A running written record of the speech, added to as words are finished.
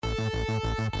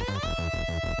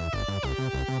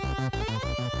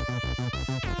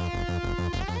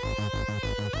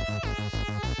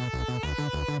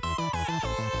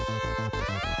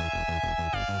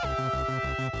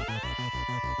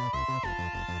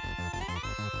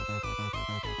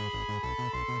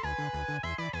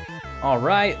All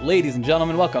right, ladies and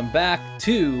gentlemen, welcome back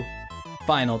to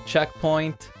Final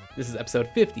Checkpoint. This is episode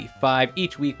 55.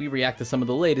 Each week we react to some of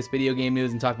the latest video game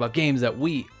news and talk about games that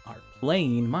we are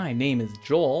playing. My name is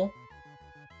Joel.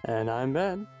 And I'm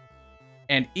Ben.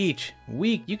 And each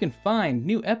week you can find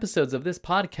new episodes of this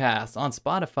podcast on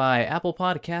Spotify, Apple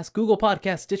Podcasts, Google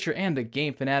Podcasts, Stitcher, and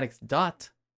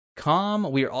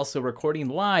thegamefanatics.com. We are also recording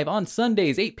live on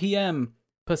Sundays, 8 p.m.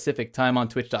 Pacific time on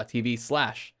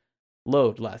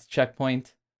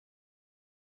twitch.tv/LoadLastCheckpoint.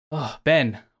 Oh,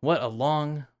 Ben, what a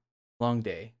long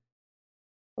day.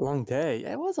 A long day.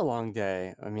 It was a long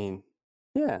day. I mean,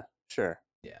 yeah, sure.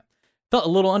 Yeah. Felt a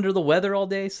little under the weather all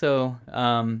day, so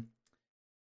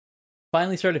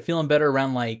finally started feeling better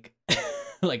around like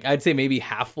I'd say maybe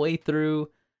halfway through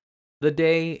the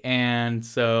day, and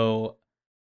so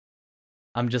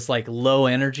I'm just like low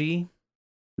energy.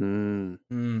 Feel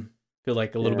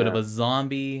like a little bit of a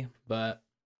zombie, but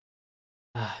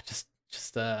just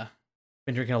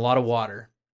been drinking a lot of water.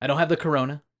 I don't have the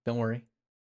corona. Don't worry.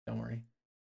 I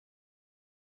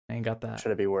ain't got that.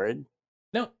 Should I be worried?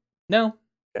 No.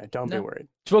 Okay, don't be worried.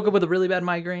 Just woke up with a really bad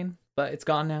migraine, but it's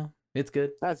gone now. It's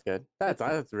good. That's good.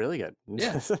 That's really good.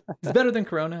 Yeah. It's better than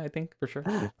corona, I think, for sure.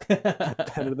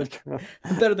 Better than corona.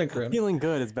 Better than corona. Feeling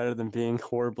good is better than being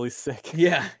horribly sick.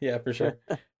 Yeah, for sure.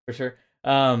 For sure.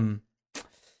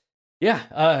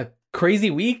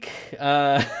 Crazy week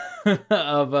of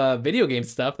video game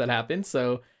stuff that happened.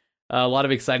 So a lot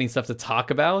of exciting stuff to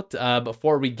talk about.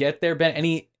 Before we get there, Ben,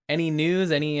 any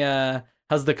news?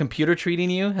 How's the computer treating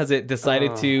you? Has it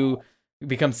decided to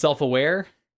become self-aware?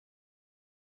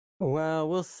 Well,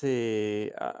 we'll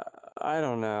see. I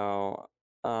don't know.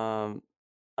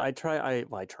 I tried.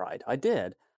 I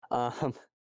did. I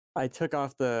took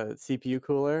off the CPU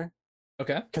cooler.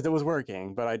 Okay. Because it was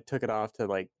working, but I took it off to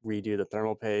like redo the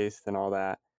thermal paste and all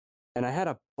that. And I had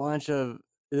a bunch of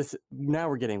this. Now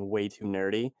we're getting way too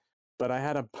nerdy, but I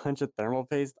had a bunch of thermal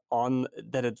paste on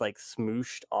that had like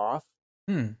smooshed off.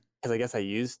 Because I guess I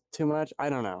used too much.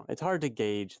 I don't know. It's hard to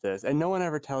gauge this, and no one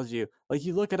ever tells you. Like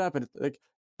you look it up, and it's like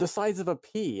the size of a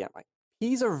pea. I'm like,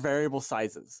 peas are variable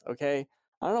sizes. Okay,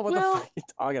 I don't know what the fuck you're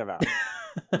talking about.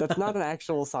 That's not an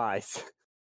actual size.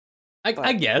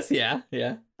 I guess, yeah.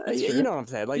 You know what I'm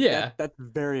saying? Like, that's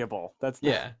variable. That's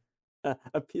not,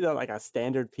 a pea, like a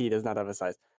standard pea does not have a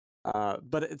size.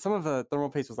 But some of the thermal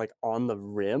paste was like on the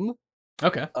rim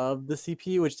of the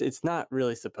CPU, which it's not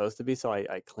really supposed to be. So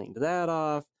I cleaned that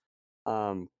off.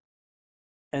 And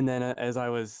then as I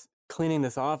was cleaning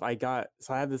this off, I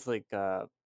have this like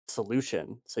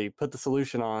solution. So you put the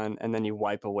solution on, and then you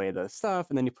wipe away the stuff,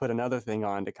 and then you put another thing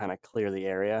on to kind of clear the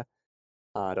area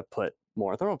to put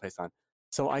more thermal paste on.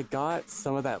 So I got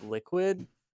some of that liquid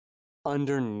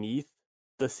underneath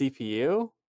the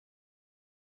CPU.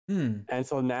 And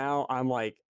so now I'm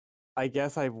like, I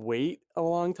guess I wait a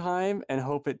long time and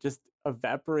hope it just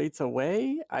evaporates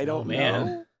away. I don't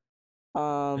know.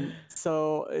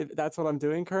 So that's what I'm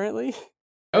doing currently.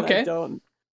 Okay.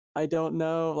 I don't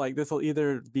know. Like this will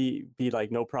either be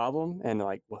like no problem and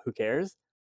like, well, who cares,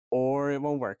 or it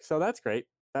won't work. So that's great.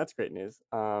 That's great news.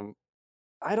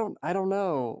 I don't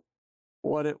know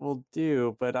what it will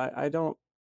do, but I don't.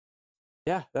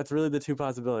 Yeah, that's really the two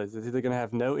possibilities. It's either going to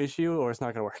have no issue or it's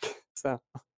not going to work. So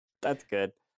that's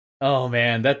good. Oh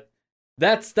man,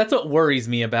 that's what worries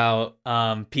me about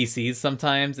PCs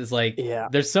sometimes is like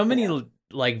there's so many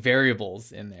like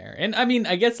variables in there. And I mean,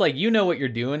 I guess like you know what you're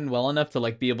doing well enough to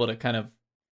like be able to kind of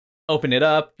open it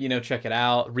up, check it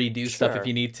out, redo stuff if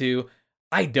you need to.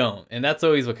 I don't. And that's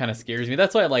always what kind of scares me.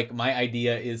 That's why like my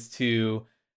idea is to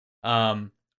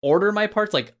order my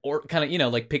parts, like, or kind of,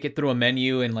 like pick it through a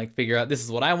menu and like figure out this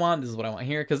is what I want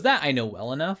here. Cause that I know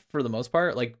well enough for the most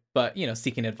part, like, but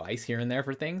seeking advice here and there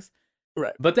for things.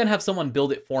 Right. But then have someone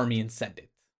build it for me and send it.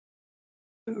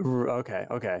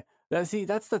 Okay.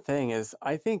 That's the thing is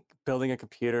I think building a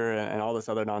computer and all this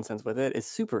other nonsense with it is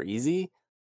super easy.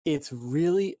 It's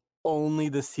really only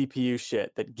the CPU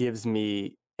shit that gives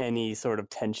me any sort of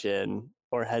tension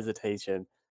or hesitation.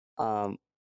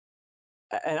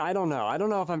 And I don't know. I don't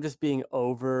know if I'm just being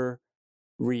overreactive.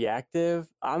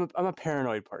 I'm a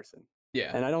paranoid person.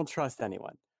 Yeah. And I don't trust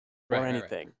anyone or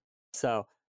anything. Right. So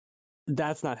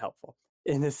that's not helpful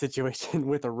in this situation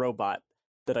with a robot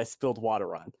that I spilled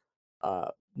water on.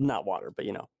 Not water, but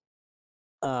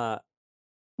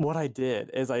what I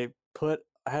did is I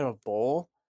had a bowl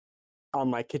on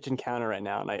my kitchen counter right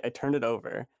now, and I turned it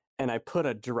over, and I put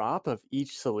a drop of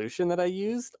each solution that I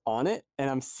used on it, and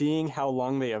I'm seeing how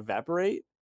long they evaporate.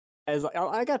 As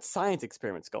I got science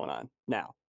experiments going on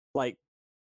now. Like,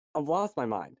 I've lost my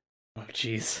mind. Oh,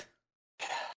 jeez.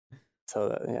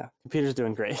 So, computer's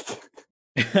doing great.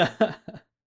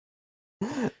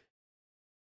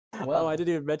 Well, I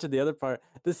didn't even mention the other part.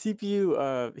 The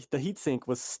CPU, the heatsink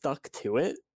was stuck to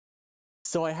it.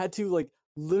 So I had to like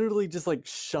literally just like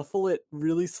shuffle it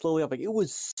really slowly off. Like it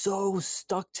was so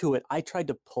stuck to it. I tried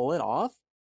to pull it off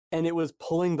and it was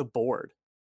pulling the board.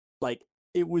 Like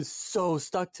it was so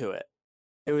stuck to it.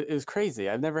 It was crazy.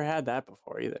 I've never had that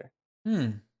before either.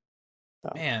 So,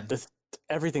 man,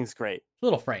 everything's great. It's a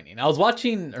little frightening. I was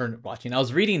I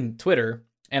was reading Twitter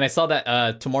and I saw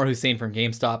that Tamar Hussein from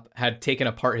GameStop had taken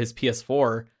apart his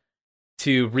PS4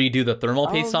 to redo the thermal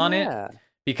paste on it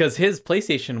because his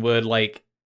PlayStation would like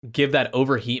give that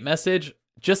overheat message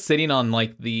just sitting on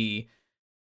like the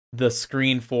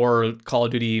screen for Call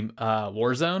of Duty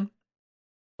Warzone,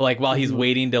 like while he's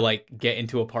waiting to like get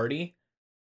into a party.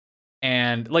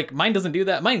 And like mine doesn't do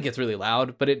that. Mine gets really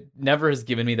loud, but it never has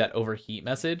given me that overheat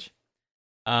message.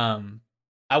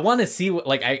 I want to see what,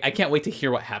 like, I can't wait to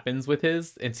hear what happens with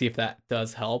his and see if that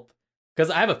does help.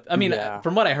 Because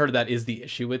from what I heard, that is the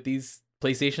issue with these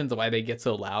PlayStations, why they get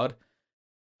so loud.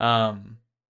 And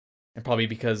probably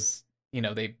because, you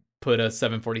know, they put a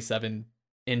 747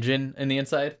 engine in the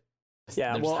inside.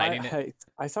 Yeah, well,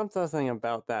 I saw something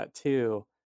about that too,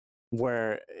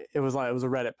 where it was a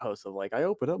Reddit post of like, I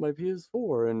opened up my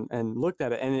PS4 and looked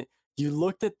at it, and you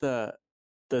looked at the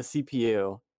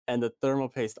CPU and the thermal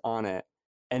paste on it,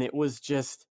 and it was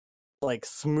just like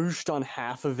smooshed on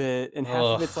half of it, and half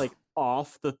of it's like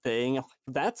off the thing.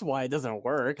 That's why it doesn't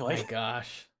work. Like, my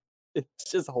gosh,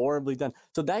 it's just horribly done.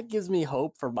 So that gives me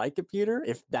hope for my computer.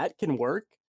 If that can work,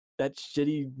 that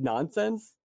shitty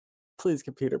nonsense, please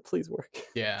computer, please work.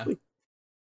 Yeah, please.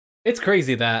 It's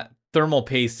crazy that thermal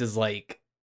paste is like,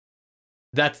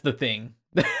 that's the thing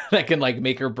that can like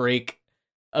make or break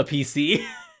a PC,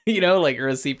 you know, like, or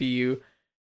a CPU.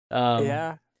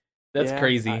 Yeah, that's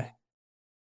crazy.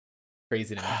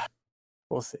 Crazy to me.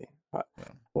 We'll see.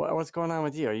 What's going on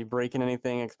with you? Are you breaking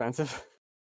anything expensive?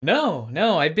 No.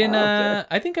 I've been.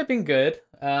 I think I've been good.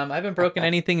 I haven't broken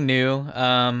anything new.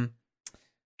 I'm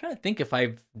trying to think if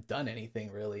I've done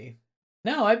anything really.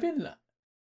 No, I've been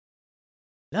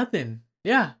nothing.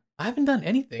 Yeah, I haven't done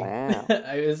anything. Wow.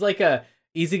 It was like a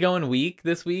easygoing week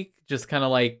this week. Just kind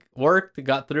of like worked,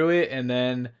 got through it, and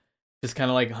then just kind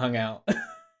of like hung out.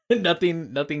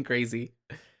 Nothing crazy.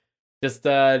 Just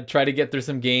try to get through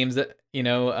some games that, you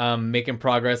know, making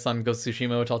progress on Ghost of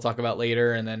Tsushima, which I'll talk about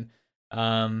later, and then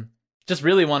just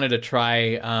really wanted to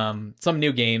try some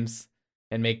new games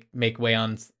and make way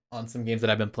on some games that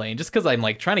I've been playing, just because I'm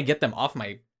like trying to get them off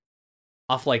my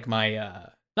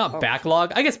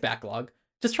backlog. I guess backlog.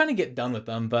 Just trying to get done with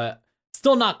them, but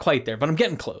still not quite there. But I'm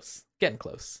getting close.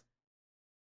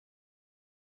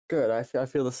 Good. I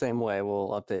feel the same way.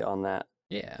 We'll update on that.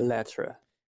 Yeah. Later.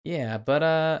 Yeah, but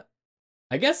I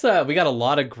guess we got a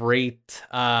lot of great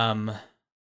topics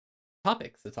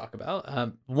to talk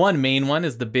about. One main one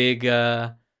is the big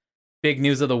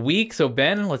news of the week. So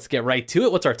Ben, let's get right to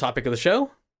it. What's our topic of the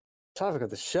show? Topic of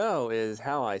the show is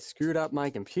how I screwed up my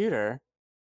computer.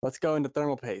 Let's go into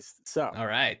thermal paste. So, all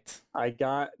right. I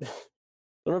got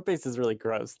thermal paste is really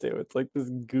gross too. It's like this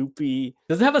goopy.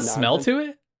 Does it have a smell to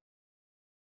it?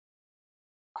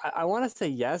 I want to say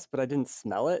yes, but I didn't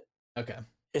smell it. Okay.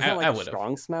 It's not like a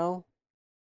strong smell.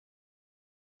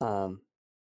 No,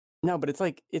 but it's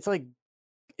like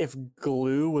if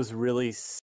glue was really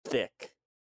thick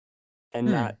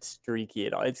and not streaky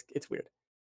at all. It's weird.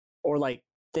 Or like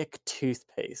thick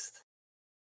toothpaste.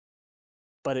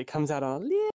 But it comes out on a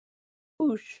little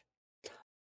whoosh.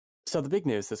 So the big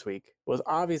news this week was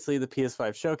obviously the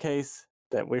PS5 showcase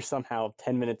that we're somehow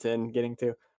 10 minutes in getting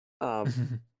to.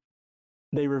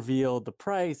 They revealed the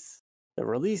price, the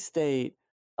release date,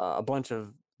 a bunch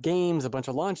of games, a bunch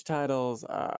of launch titles.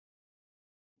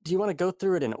 Do you want to go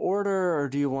through it in order, or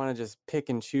do you want to just pick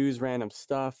and choose random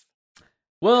stuff?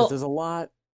 Well, there's a lot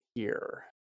here.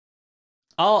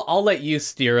 I'll let you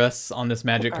steer us on this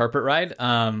magic carpet ride.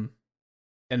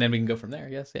 And then we can go from there.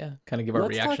 Yes, yeah. Kind of give our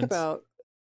reactions. Let's talk about,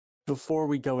 before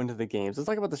we go into the games, let's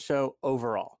talk about the show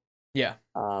overall. Yeah.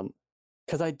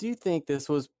 Because I do think this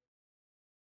was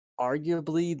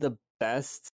arguably the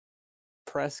best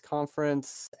press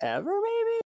conference ever,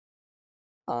 maybe?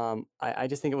 I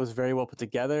just think it was very well put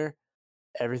together.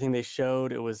 Everything they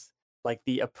showed, it was like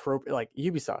the appropriate, like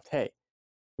Ubisoft, hey,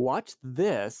 watch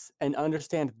this and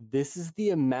understand this is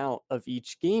the amount of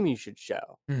each game you should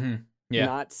show. Mm-hmm. Yeah.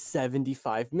 Not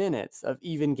 75 minutes of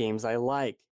even games I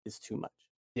like is too much.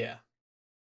 Yeah.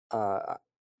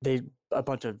 They a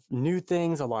bunch of new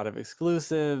things, a lot of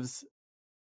exclusives,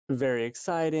 very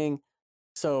exciting.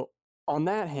 So on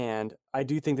that hand, I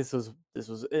do think this was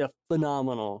a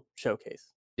phenomenal showcase.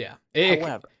 Yeah.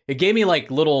 However, it gave me like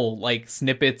little like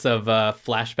snippets of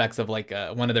flashbacks of like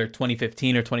one of their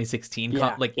 2015 or 2016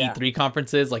 E3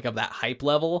 conferences, like of that hype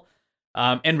level.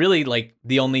 And really like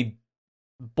the only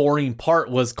boring part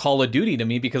was Call of Duty to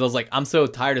me, because I was like, I'm so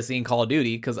tired of seeing Call of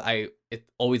Duty because it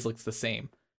always looks the same.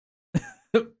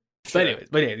 Sure.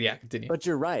 But anyway, yeah, continue. But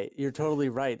you're right. You're totally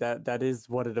right. That is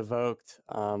what it evoked.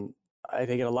 I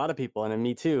think in a lot of people, and in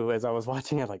me too, as I was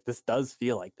watching it, like, this does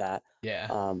feel like that.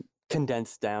 Yeah.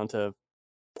 Condensed down to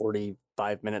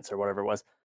 45 minutes or whatever it was.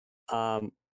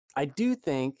 I do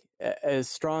think, as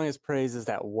strong as praise as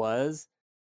that was,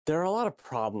 there are a lot of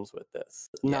problems with this.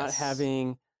 Yes. Not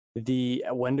having the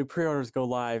when do pre-orders go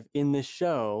live in the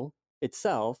show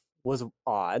itself was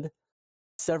odd.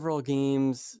 Several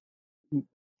games,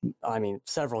 they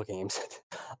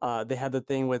had the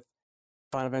thing with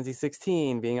Final Fantasy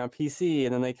 16 being on PC,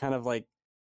 and then they kind of like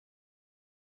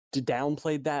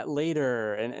downplayed that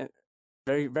later, and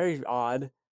very, very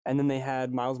odd. And then they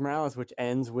had Miles Morales, which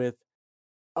ends with,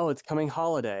 oh, it's coming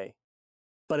holiday,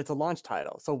 but it's a launch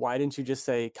title. So why didn't you just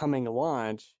say coming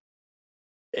launch?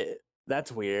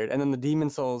 That's weird. And then the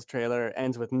Demon's Souls trailer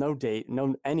ends with no date,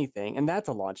 no anything, and that's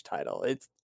a launch title.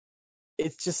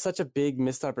 It's just such a big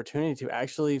missed opportunity to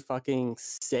actually fucking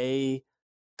say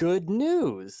good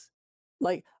news.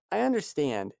 Like, I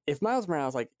understand if Miles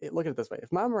Morales, like, look at it this way: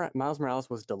 if Miles Morales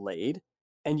was delayed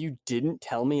and you didn't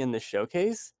tell me in the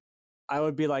showcase, I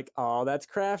would be like, oh, that's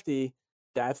crafty.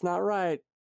 That's not right.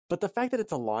 But the fact that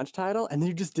it's a launch title and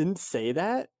you just didn't say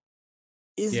that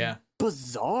is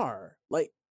bizarre.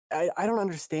 Like, I don't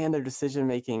understand their decision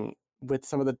making with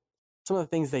some of the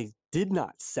things they did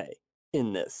not say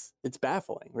in this. It's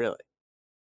baffling, really.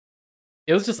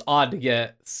 It was just odd to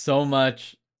get so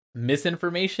much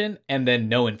misinformation and then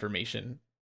no information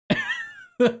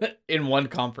in one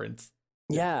conference.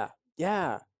 Yeah.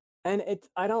 And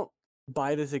I don't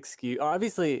buy this excuse.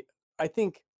 Obviously, I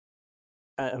think,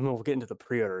 we'll get into the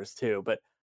pre-orders too, but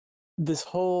this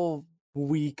whole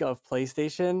week of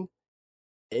PlayStation,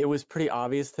 it was pretty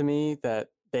obvious to me that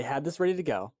they had this ready to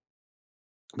go,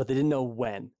 but they didn't know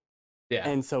when. Yeah.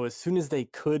 And so as soon as they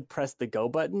could press the go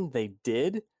button, they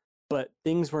did, but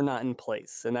things were not in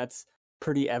place. And that's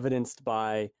pretty evidenced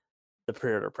by the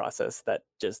pre-order process that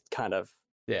just kind of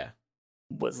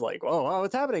was like, oh,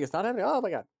 what's happening? It's not happening. Oh my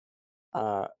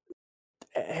God.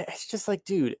 It's just like,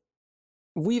 dude,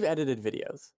 we've edited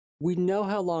videos. We know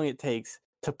how long it takes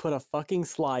to put a fucking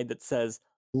slide that says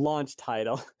launch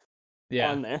title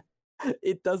on there.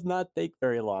 It does not take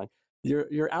very long.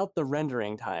 You're out the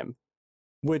rendering time,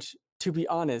 which, to be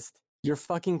honest, your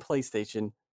fucking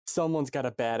PlayStation, someone's got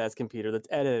a badass computer that's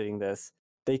editing this.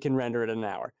 They can render it in an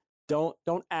hour. Don't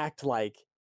act like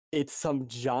it's some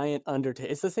giant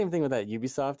undertaking. It's the same thing with that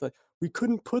Ubisoft. Like, we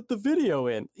couldn't put the video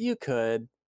in. You could.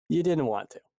 You didn't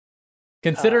want to.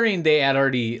 Considering they had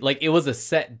already, like, it was a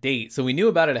set date, so we knew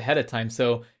about it ahead of time.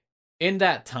 So in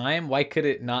that time, why could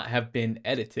it not have been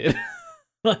edited?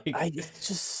 Like, it's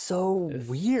just so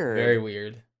weird. Very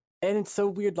weird. And it's so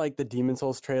weird, like, the Demon's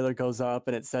Souls trailer goes up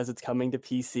and it says it's coming to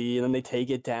PC, and then they take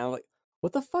it down. Like,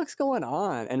 what the fuck's going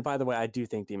on? And by the way, I do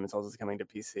think Demon's Souls is coming to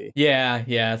PC.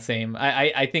 Yeah, same.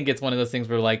 I think it's one of those things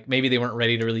where, like, maybe they weren't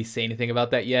ready to really say anything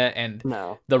about that yet, and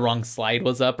the wrong slide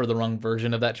was up, or the wrong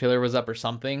version of that trailer was up, or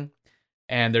something,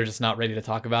 and they're just not ready to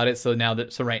talk about it. So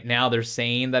right now they're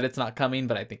saying that it's not coming,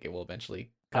 but I think it will eventually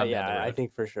come. Yeah, I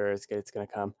think for sure it's gonna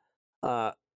come.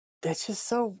 That's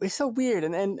just it's so weird.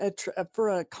 And for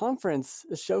a conference,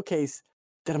 a showcase,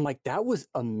 that I'm like, that was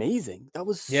amazing. That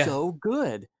was so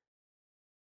good.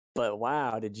 But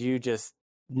wow, did you just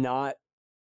not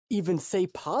even say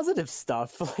positive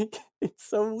stuff? Like, it's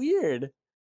so weird.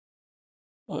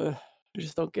 I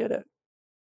just don't get it.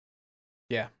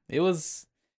 Yeah, it was.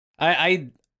 I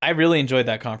really enjoyed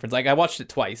that conference. Like, I watched it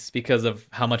twice because of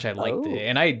how much I liked it,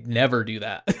 and I never do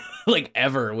that, like,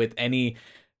 ever with any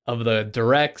of the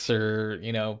directs or,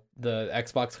 you know, the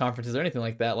Xbox conferences or anything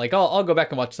like that. Like, I'll go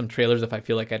back and watch some trailers if I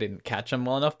feel like I didn't catch them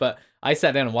well enough. But I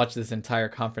sat down and watched this entire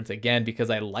conference again because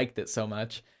I liked it so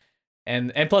much,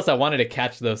 and plus I wanted to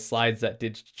catch those slides that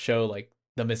did show, like,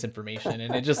 the misinformation,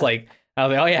 and it just, like, I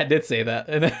was like, oh yeah, I did say that,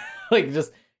 and then, like,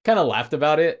 just kind of laughed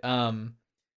about it.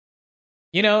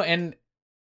 You know, and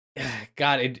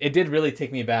God, it did really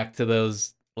take me back to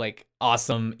those, like,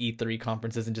 awesome E3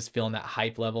 conferences and just feeling that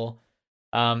hype level.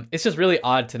 It's just really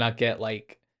odd to not get,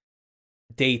 like,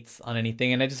 dates on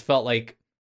anything, and I just felt like,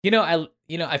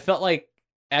 I felt like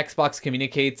Xbox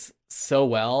communicates so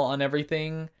well on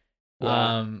everything.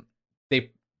 Yeah.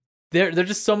 They're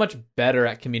just so much better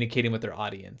at communicating with their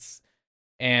audience,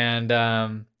 and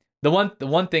the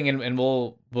one thing, and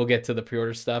we'll get to the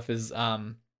pre-order stuff, is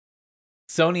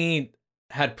Sony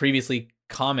had previously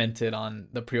commented on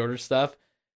the pre-order stuff.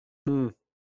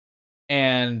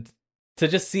 And to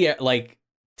just see it, like,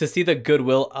 to see the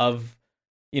goodwill of,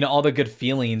 all the good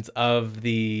feelings of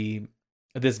this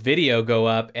video go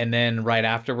up, and then right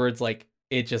afterwards, like,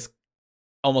 it just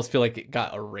almost feel like it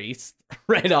got erased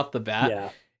right off the bat. Yeah.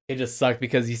 It just sucked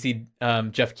because you see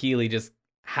Jeff Keighley just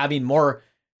having more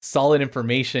solid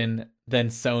information than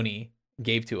Sony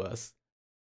gave to us.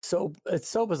 So it's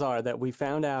so bizarre that we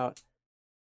found out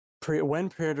when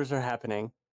pre-orders are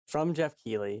happening from Jeff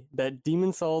Keighley, that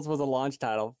Demon's Souls was a launch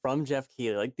title from Jeff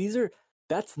Keighley. Like,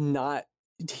 that's not,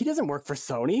 he doesn't work for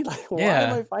Sony. Like, why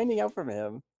am I finding out from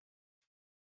him?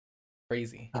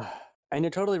 Crazy. And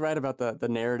you're totally right about the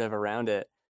narrative around it,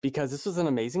 because this was an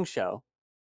amazing show.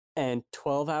 And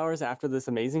 12 hours after this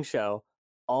amazing show,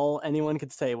 all anyone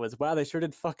could say was, wow, they sure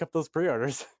did fuck up those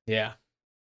pre-orders. Yeah.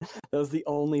 That was the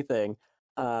only thing.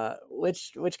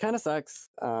 Which kind of sucks.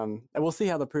 And we'll see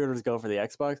how the pre-orders go for the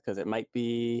Xbox, because it might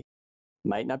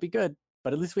not be good,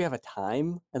 but at least we have a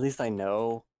time. At least I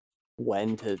know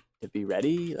when to be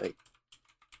ready. Like,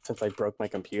 since I broke my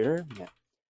computer,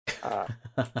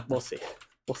 we'll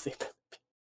see.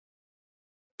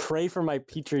 Pray for my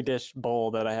petri dish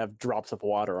bowl that I have drops of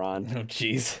water on. Oh,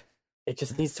 jeez. It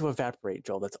just needs to evaporate,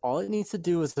 Joel. That's all it needs to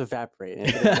do is evaporate. And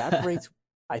if it evaporates,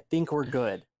 I think we're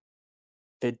good.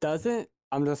 If it doesn't,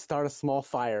 I'm going to start a small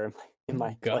fire in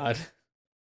my God. place.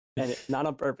 And not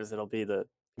on purpose, it'll be the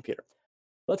computer.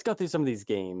 Let's go through some of these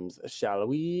games, shall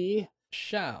we?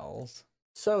 Shalls.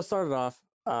 So, started off,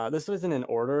 this wasn't in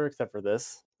order except for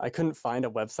this. I couldn't find a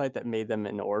website that made them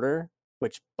in order,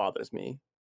 which bothers me.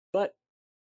 But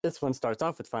this one starts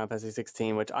off with Final Fantasy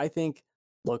 16, which I think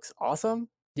looks awesome.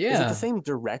 Yeah. Is it the same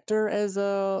director as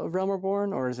Realm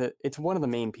Reborn, or is it's one of the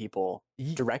main people?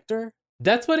 Director?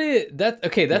 That's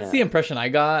the impression I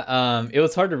got. It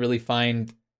was hard to really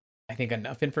find, I think,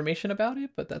 enough information about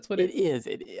it, but that's what it is.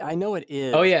 I know it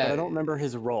is. Oh, yeah. But I don't remember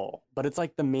his role, but it's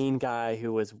like the main guy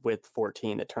who was with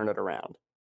 14 that turned it around.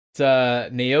 It's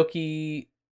Naoki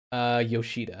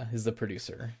Yoshida is the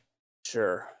producer.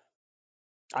 Sure.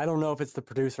 I don't know if it's the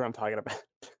producer I'm talking about.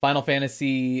 Final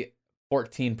Fantasy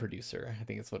 14 producer. I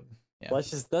think it's what. Yeah.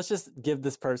 Let's just give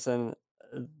this person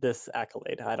this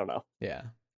accolade. I don't know. Yeah.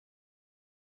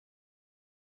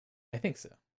 I think so.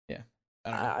 Yeah.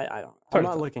 I don't. I'm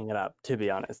not looking it up, to be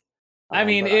honest. I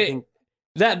mean,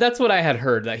 that's what I had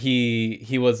heard, that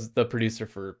he was the producer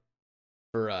for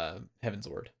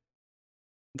Heavensward.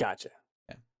 Gotcha.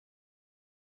 Yeah.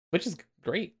 Which is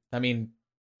great. I mean,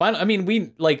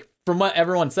 we, like, from what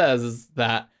everyone says, is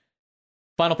that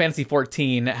Final Fantasy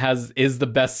 14 is the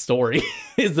best story,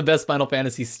 is the best Final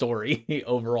Fantasy story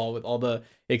overall, with all the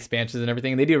expansions and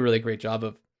everything. And they do a really great job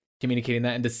of communicating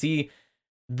that. And to see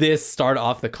this start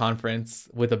off the conference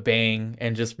with a bang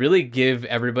and just really give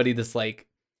everybody this, like,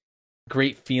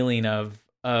 great feeling of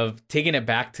taking it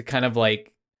back to kind of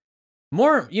like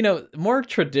more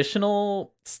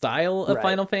traditional style of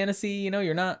Final Fantasy.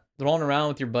 You're not rolling around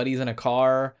with your buddies in a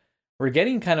car. We're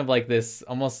getting kind of like this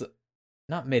almost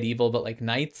not medieval, but like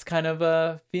knights kind of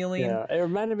a feeling. Yeah, it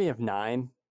reminded me of 9.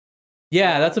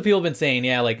 Yeah, that's what people have been saying.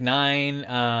 Yeah, like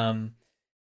 9.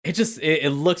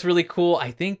 It looks really cool.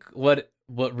 I think what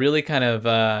really kind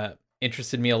of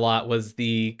interested me a lot was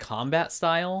the combat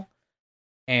style.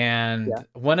 And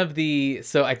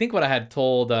so I think what I had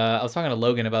told, I was talking to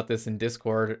Logan about this in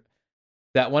Discord,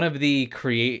 that one of the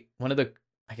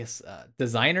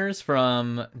designers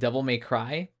from Devil May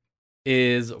Cry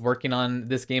is working on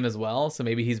this game as well. So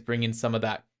maybe he's bringing some of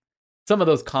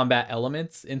those combat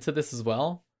elements into this as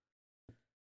well.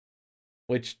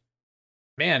 Which,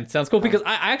 man, sounds cool, because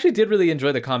I actually did really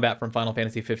enjoy the combat from Final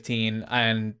Fantasy 15,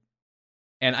 and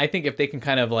I think if they can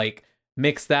kind of like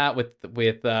mix that with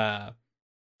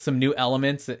some new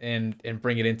elements and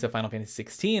bring it into Final Fantasy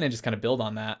 16 and just kind of build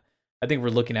on that, I think we're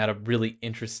looking at a really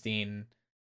interesting,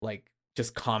 like,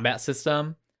 just combat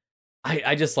system.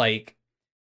 I just like,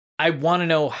 I want to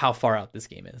know how far out this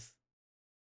game is.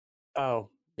 Oh,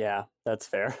 yeah, that's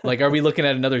fair. Like, are we looking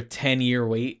at another 10-year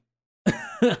wait?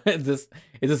 Is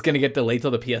this going to get delayed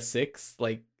till the PS6?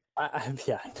 Like,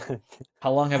 yeah.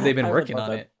 How long have they been working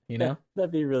on it?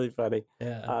 That'd be really funny.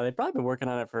 Yeah. They've probably been working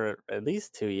on it for at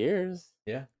least 2 years.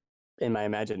 Yeah. In my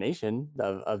imagination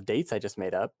of dates I just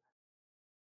made up.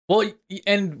 Well,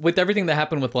 and with everything that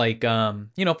happened with, like,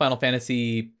 Final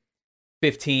Fantasy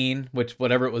 15, which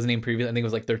whatever it was named previously, I think it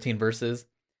was like 13 Verses,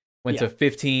 went to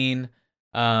 15,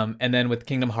 and then with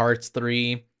Kingdom Hearts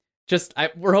 3,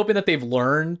 we're hoping that they've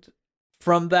learned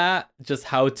from that, just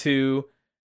how to,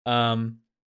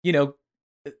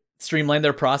 streamline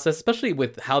their process, especially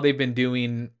with how they've been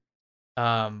doing,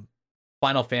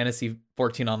 Final Fantasy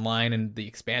 14 Online and the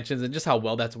expansions and just how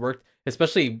well that's worked,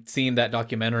 especially seeing that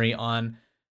documentary on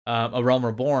A Realm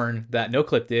Reborn that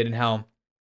NoClip did and how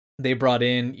they brought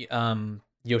in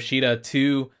Yoshida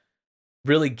to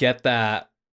really get that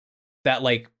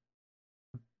like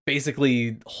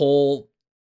basically whole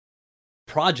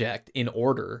project in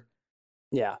order.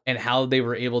 Yeah. And how they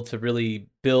were able to really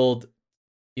build,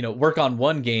 work on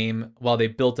one game while they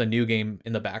built a new game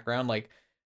in the background. Like,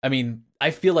 I mean,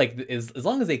 I feel like as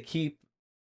long as they keep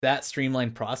that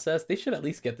streamlined process, they should at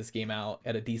least get this game out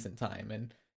at a decent time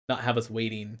and not have us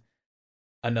waiting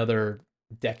another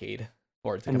decade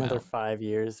for it to come out. Another 5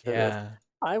 years for this.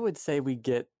 I would say we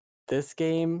get this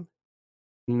game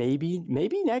maybe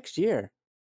next year.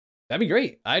 That'd be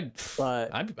great. I'd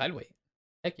wait.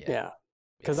 Heck yeah. Yeah.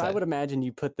 Because I would imagine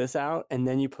you put this out and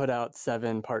then you put out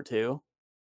 7 Part 2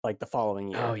 like the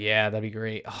following year. Oh yeah, that'd be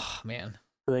great. Oh man.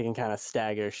 So they can kind of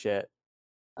stagger shit.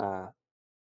 Yeah,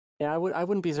 I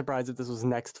wouldn't be surprised if this was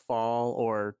next fall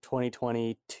or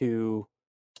 2022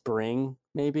 spring,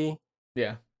 maybe.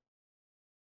 Yeah.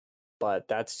 But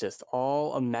that's just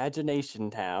all imagination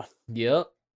town. Yep.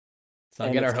 Let's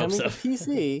not get our hopes up. Coming to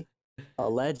PC,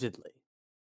 allegedly.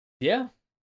 Yeah.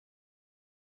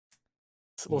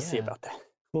 So we'll see about that.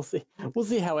 We'll see. We'll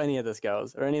see how any of this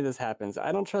goes or any of this happens.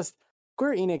 I don't trust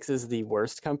Square Enix is the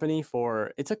worst company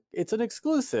for it's an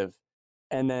exclusive.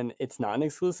 And then it's not an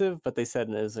exclusive, but they said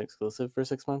it is an exclusive for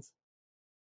 6 months.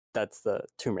 That's the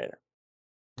Tomb Raider.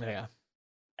 Yeah.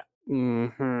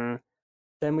 Mm-hmm.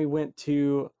 Then we went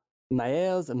to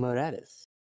Miles Morales.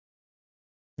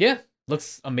 Yeah,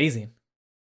 looks amazing.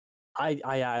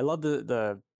 I love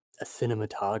the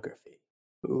cinematography.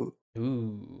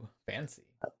 Ooh, fancy.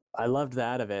 I loved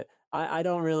that of it. I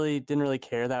didn't really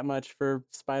care that much for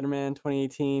Spider-Man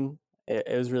 2018.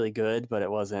 It was really good, but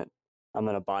it wasn't. I'm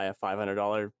gonna buy a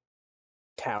 $500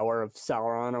 Tower of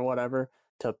Sauron or whatever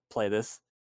to play this.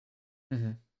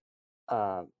 Mm-hmm.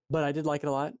 But I did like it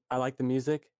a lot. I like the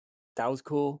music. That was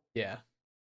cool. Yeah,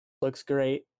 looks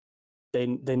great. They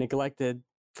neglected,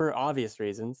 for obvious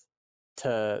reasons,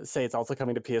 to say it's also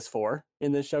coming to PS4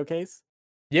 in this showcase.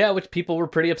 Yeah, which people were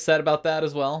pretty upset about that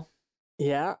as well.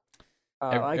 Yeah.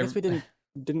 I guess we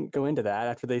didn't go into that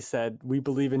after they said we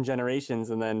believe in generations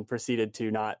and then proceeded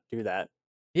to not do that.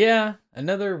 Yeah,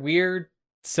 another weird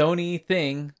Sony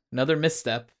thing, another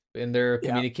misstep in their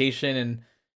communication and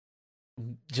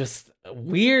just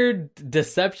weird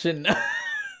deception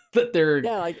that they're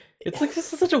it's like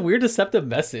this is such a weird deceptive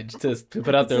message to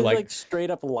put out there like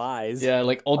straight up lies. Yeah,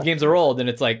 like old games are old and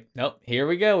it's like, nope, here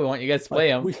we go. We want you guys to play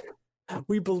them.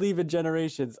 We believe in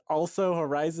generations. Also,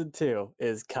 Horizon 2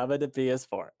 is coming to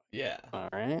PS4. Yeah. All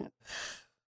right.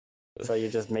 So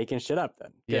you're just making shit up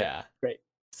then. Good. Yeah. Great.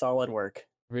 Solid work.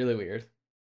 Really weird.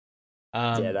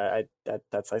 Yeah,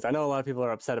 that's like I know a lot of people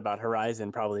are upset about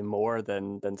Horizon probably more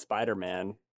than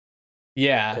Spider-Man.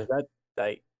 Yeah.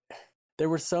 That there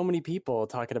were so many people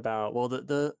talking about, well,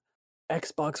 the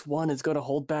Xbox One is going to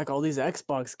hold back all these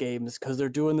Xbox games because they're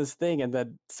doing this thing, and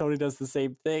then Sony does the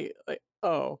same thing. Like,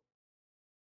 oh.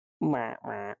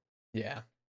 Yeah.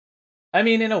 I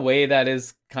mean, in a way that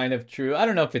is kind of true. I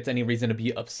don't know if it's any reason to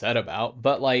be upset about,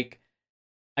 but like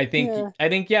I think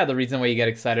the reason why you get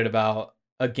excited about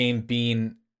a game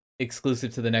being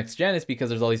exclusive to the next gen is because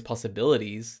there's all these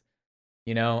possibilities,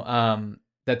 that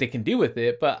they can do with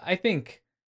it. But I think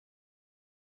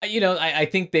I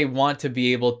think they want to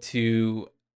be able to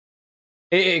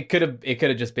it could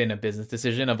have just been a business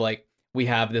decision of like, we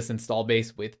have this install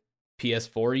base with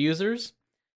PS4 users.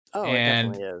 Oh, it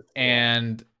definitely is.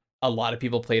 And a lot of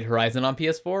people played Horizon on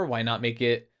PS4. Why not make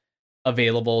it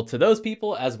available to those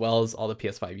people as well as all the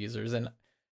PS5 users? And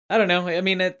I don't know. I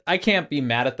mean, I can't be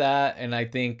mad at that. And I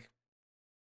think,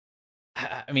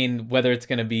 whether it's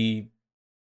going to be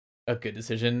a good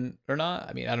decision or not,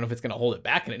 I don't know if it's going to hold it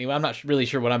back in any way. I'm not really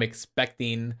sure what I'm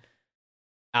expecting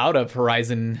out of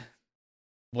Horizon,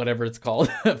 whatever it's called,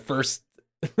 First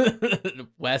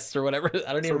West or whatever.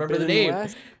 I don't even remember the name.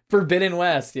 West? Forbidden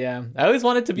West. Yeah, I always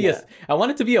wanted to be a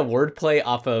wordplay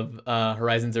off of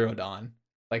Horizon Zero Dawn,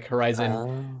 like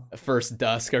Horizon First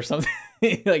Dusk or something.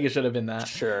 Like it should have been that.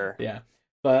 Sure. Yeah,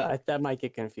 but that might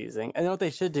get confusing. And what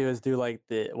they should do is do like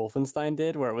the Wolfenstein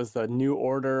did, where it was the New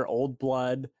Order, Old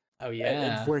Blood. Oh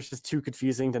yeah, where it's just too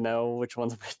confusing to know which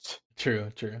one's which.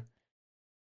 True.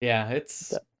 Yeah,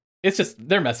 it's just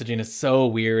their messaging is so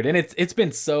weird, and it's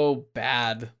been so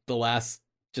bad the last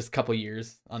just couple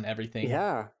years on everything.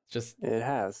 Yeah, it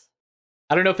has.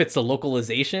 I don't know if it's the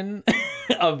localization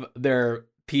of their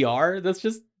PR that's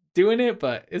just doing it,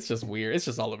 but it's just weird. It's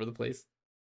just all over the place.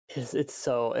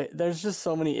 There's just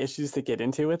so many issues to get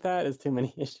into with that. It's too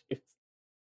many issues.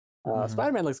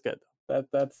 Spider-Man looks good.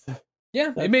 That's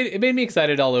yeah. It made me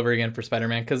excited all over again for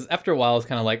Spider-Man, because after a while, it's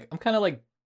kind of like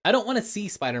I don't want to see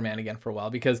Spider-Man again for a while,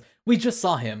 because we just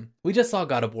saw him. We just saw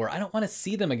God of War. I don't want to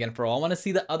see them again for a while. I want to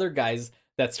see the other guys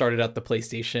that started out the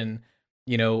PlayStation,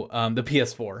 the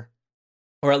PS4,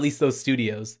 or at least those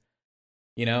studios.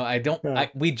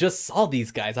 We just saw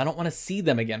these guys. I don't want to see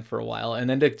them again for a while, and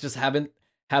then to just have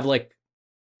like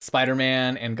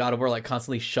Spider-Man and God of War like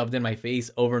constantly shoved in my face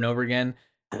over and over again.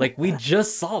 Like, we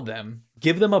just saw them.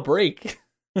 Give them a break.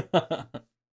 Okay.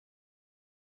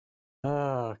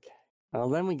 Well,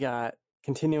 then we got,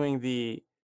 continuing the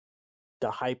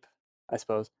hype, I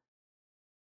suppose,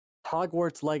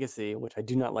 Hogwarts Legacy, which I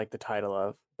do not like the title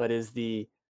of, but is the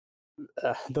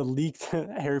leaked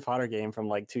Harry Potter game from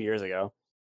like 2 years ago.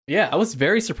 Yeah, I was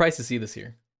very surprised to see this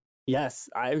here. Yes,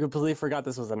 I completely forgot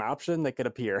this was an option that could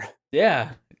appear.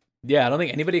 Yeah. Yeah, I don't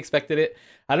think anybody expected it.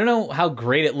 I don't know how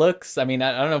great it looks. I mean,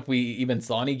 I don't know if we even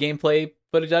saw any gameplay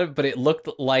footage of it, but it looked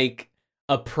like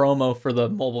a promo for the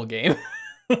mobile game.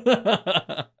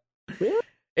 Really?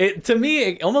 To me,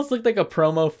 it almost looked like a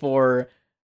promo for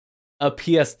a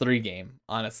PS3 game,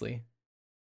 honestly.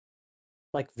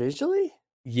 Like visually?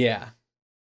 Yeah.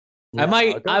 No,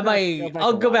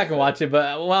 I'll go back and watch it,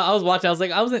 but while I was watching, I was like,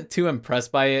 I wasn't too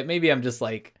impressed by it. Maybe I'm just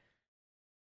like,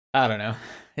 I don't know.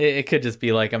 It could just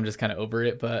be like I'm just kind of over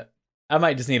it, but I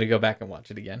might just need to go back and watch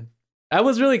it again. I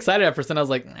was really excited at first, and I was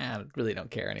like, I really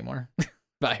don't care anymore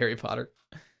about Harry Potter.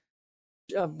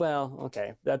 Well,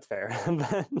 okay, that's fair.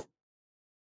 But,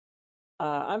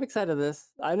 I'm excited this.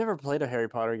 I've never played a Harry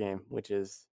Potter game, which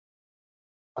is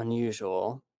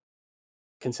unusual,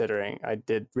 considering I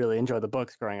did really enjoy the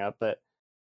books growing up. But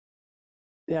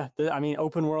yeah, I mean,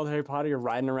 open world Harry Potter, you're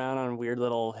riding around on weird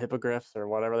little hippogriffs or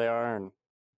whatever they are, and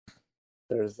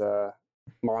there's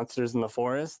monsters in the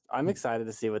forest. I'm excited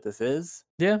to see what this is.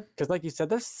 Yeah. Because like you said,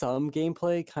 there's some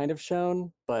gameplay kind of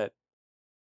shown, but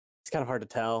it's kind of hard to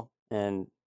tell. And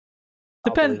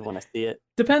depends when I see it.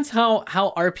 Depends how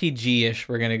RPG-ish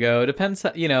we're gonna go. Depends,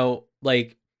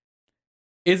 like,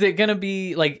 is it gonna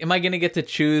be like, am I gonna get to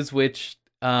choose which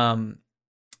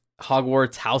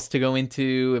Hogwarts house to go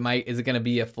into? Is it gonna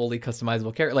be a fully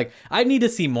customizable character? Like, I need to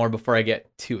see more before I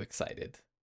get too excited.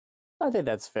 I think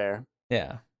that's fair.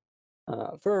 Yeah.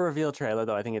 For a reveal trailer,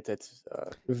 though, I think it's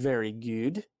very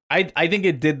good. I think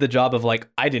it did the job of, like,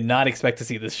 I did not expect to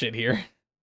see this shit here.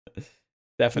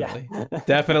 Definitely. Yeah.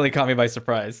 Definitely caught me by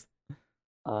surprise.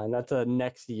 And that's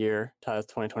next year,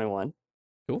 2021.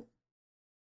 Cool.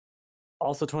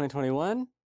 Also 2021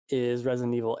 is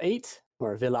Resident Evil 8,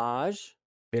 or Village.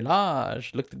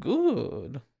 Village looked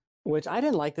good. Which I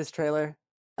didn't like this trailer.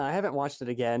 I haven't watched it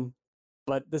again,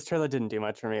 but this trailer didn't do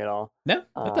much for me at all. No,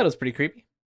 I thought it was pretty creepy.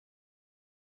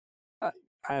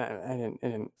 I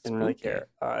didn't really care.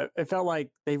 It felt like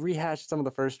they rehashed some of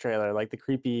the first trailer, like the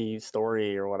creepy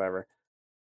story or whatever.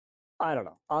 I don't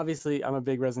know. Obviously, I'm a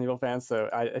big Resident Evil fan, so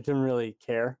I didn't really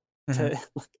care. I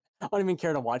don't even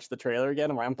care to watch the trailer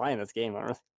again. I'm buying this game.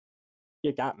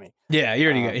 You got me. Yeah, you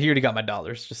already got my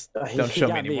dollars. Just don't show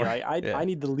me anymore. I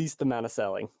need the least amount of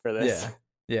selling for this.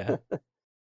 Yeah.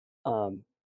 So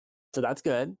that's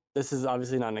good. This is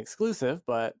obviously not an exclusive,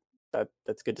 but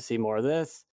that's good to see more of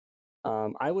this.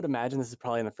 I would imagine this is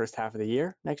probably in the first half of the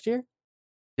year next year.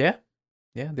 Yeah.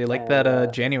 They like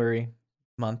that January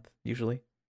month usually.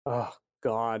 Oh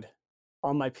God,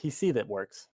 on my PC that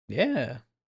works. Yeah.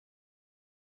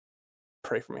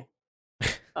 Pray for me.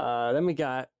 Then we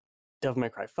got Devil May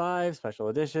Cry 5 Special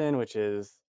Edition, which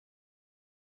is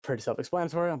pretty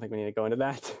self-explanatory. I don't think we need to go into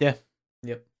that. Yeah.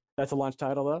 Yep. That's a launch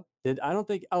title, though. I don't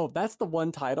think. Oh, that's the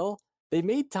one title. They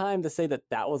made time to say that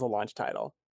was a launch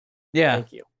title. Yeah.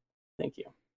 Thank you.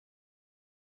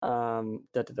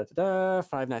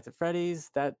 Five Nights at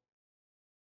Freddy's. That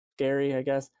scary, I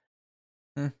guess.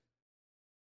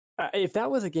 If that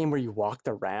was a game where you walked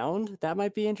around, that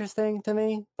might be interesting to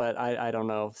me. But I don't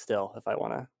know still if I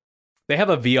want to. They have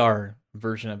a VR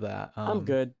version of that. I'm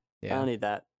good. Yeah. I don't need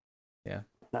that. Yeah.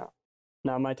 No,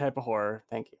 not my type of horror.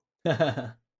 Thank you.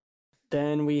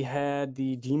 Then we had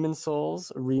the Demon's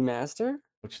Souls remaster,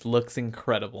 which looks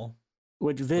incredible.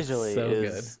 Which visually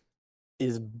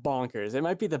is bonkers. It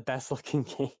might be the best looking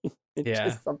game. It's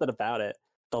just something about it.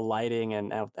 The lighting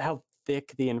and how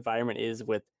thick the environment is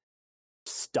with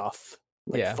stuff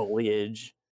like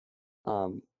foliage.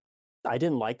 I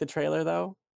didn't like the trailer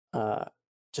though.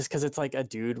 Just because it's like a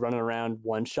dude running around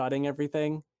one-shotting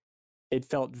everything. It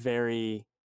felt very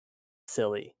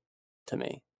silly to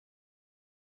me.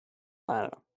 I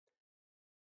don't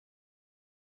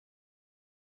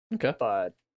know. Okay.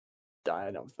 But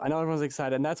I know everyone's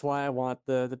excited, and that's why I want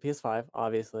the PS5,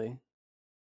 obviously.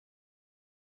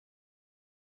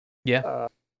 Yeah.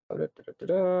 Was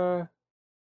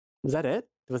that it?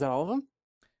 Was that all of them?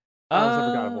 Also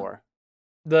for God of War.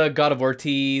 The God of War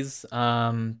teas.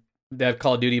 They have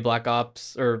Call of Duty Black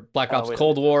Ops or Black Ops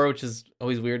Cold War, which is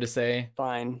always weird to say.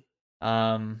 Fine.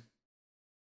 Then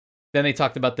they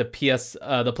talked about the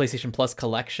PlayStation Plus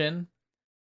collection,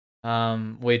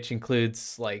 which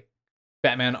includes like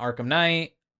Batman Arkham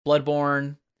Knight,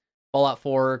 Bloodborne, Fallout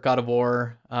 4, God of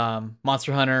War,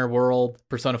 Monster Hunter World,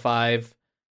 Persona 5,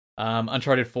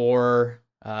 Uncharted 4.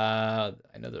 I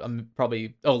know that I'm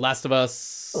probably Last of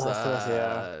Us.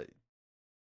 Yeah.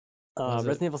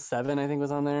 Resident Evil 7, I think,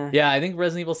 was on there. Yeah, I think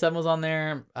Resident Evil 7 was on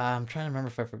there. I'm trying to remember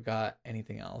if I forgot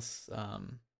anything else.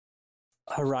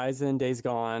 Horizon, Days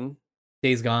Gone.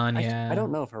 Days Gone, yeah. I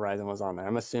don't know if Horizon was on there.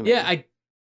 I'm assuming. Yeah,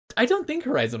 I don't think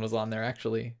Horizon was on there,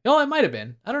 actually. Oh, it might have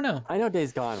been. I don't know. I know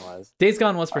Days Gone was. Days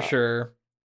Gone was for sure,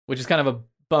 which is kind of a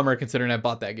bummer considering I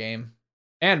bought that game.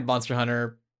 And Monster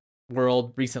Hunter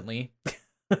World recently.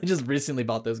 I just recently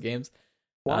bought those games.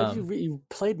 Why did you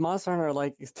played Monster Hunter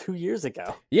like 2 years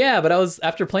ago? Yeah, but I was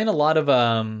after playing a lot of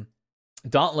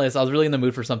Dauntless, I was really in the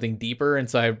mood for something deeper, and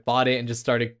so I bought it and just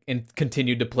started and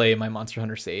continued to play my Monster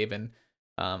Hunter save, and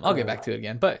I'll get back to it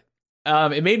again. But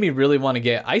it made me really want to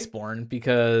get Iceborne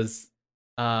because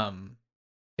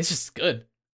it's just good.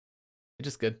 It's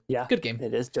just good. Yeah, good game.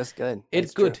 It is just good.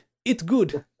 It's good. True. It's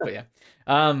good. But yeah.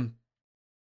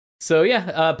 So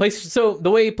yeah, so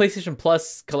the way PlayStation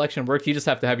Plus collection works, you just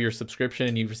have to have your subscription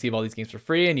and you receive all these games for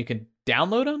free and you can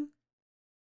download them.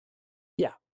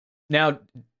 Yeah. Now,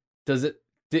 it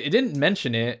didn't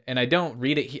mention it, and I don't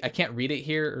read it. I can't read it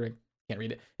here, or I can't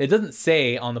read it. It doesn't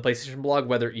say on the PlayStation blog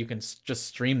whether you can just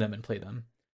stream them and play them.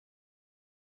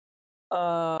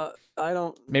 I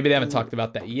don't. Maybe they haven't talked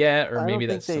about that yet, or maybe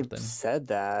that's something. They said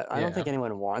that. I don't think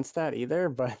anyone wants that either,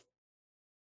 but.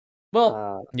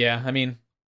 Well, yeah. I mean,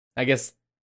 I guess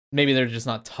maybe they're just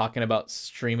not talking about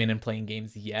streaming and playing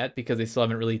games yet because they still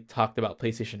haven't really talked about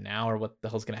PlayStation Now or what the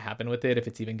hell's going to happen with it if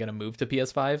it's even going to move to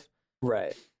PS5.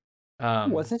 Right.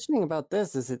 What's interesting about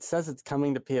this is it says it's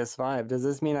coming to PS5. Does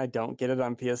this mean I don't get it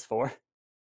on PS4?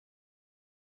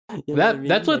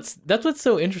 That's what's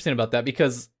so interesting about that,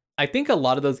 because I think a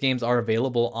lot of those games are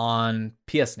available on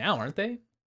PS Now, aren't they?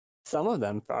 Some of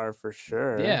them are for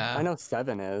sure. Yeah. I know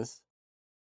 7 is.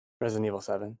 Resident Evil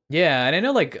 7. Yeah, and I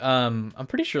know like I'm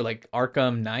pretty sure like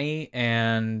Arkham Knight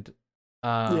and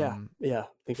yeah, I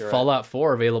think you're Fallout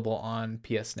 4 available on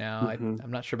PS Now.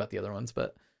 I'm not sure about the other ones,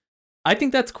 but I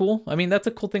think that's cool. I mean, that's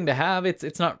a cool thing to have.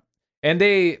 It's not, and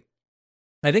I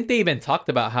think they even talked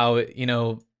about how,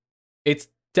 it's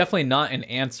definitely not an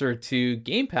answer to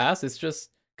Game Pass. It's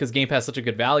just because Game Pass is such a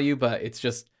good value, but it's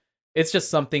just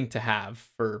something to have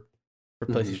for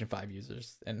PlayStation 5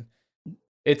 users. And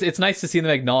it's nice to see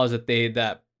them acknowledge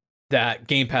that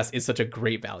Game Pass is such a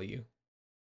great value.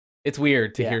 It's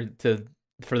weird to hear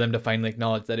for them to finally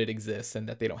acknowledge that it exists and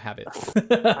that they don't have it.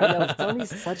 I know,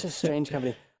 Sony's such a strange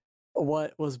company.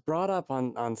 What was brought up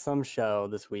on some show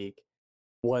this week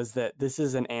was that this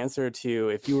is an answer to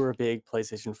if you were a big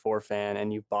PlayStation 4 fan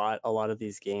and you bought a lot of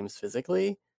these games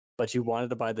physically, but you wanted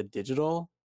to buy the digital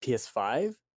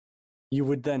PS5, you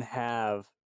would then have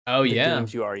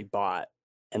games you already bought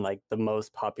and like the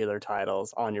most popular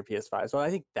titles on your PS5. So I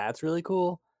think that's really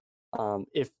cool.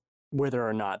 If whether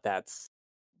or not that's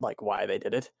like why they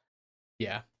did it.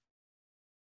 Yeah.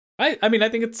 I mean, I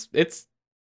think it's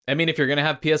I mean, if you're going to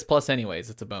have PS Plus anyways,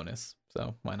 it's a bonus.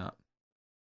 So why not?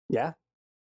 Yeah.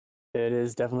 It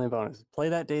is definitely a bonus. Play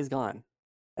that Days Gone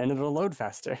and it'll load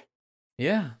faster.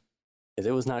 Yeah. Because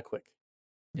it was not quick.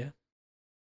 Yeah.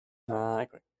 Not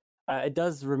quick. It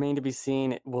does remain to be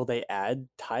seen. Will they add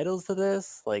titles to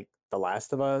this, like The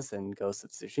Last of Us and Ghost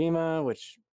of Tsushima,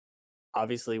 which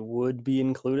obviously would be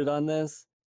included on this,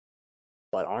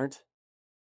 but aren't?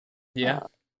 Yeah.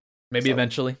 Maybe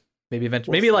eventually. Maybe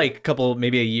eventually. Maybe like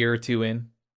maybe a year or two in.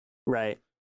 Right.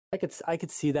 I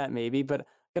could see that maybe, but I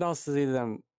could also see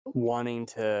them wanting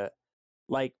to,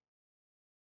 like,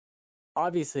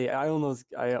 obviously I own those.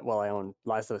 I own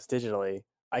Last of Us digitally.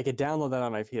 I could download that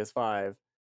on my PS5.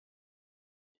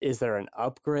 Is there an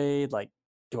upgrade? Like,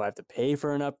 do I have to pay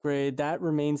for an upgrade? That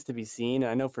remains to be seen.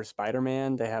 I know for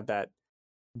Spider-Man, they have that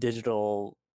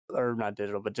digital, or not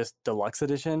digital, but just deluxe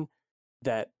edition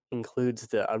that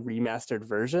includes a remastered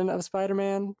version of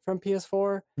Spider-Man from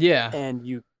PS4. Yeah. And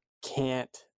you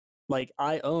can't, like,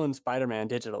 I own Spider-Man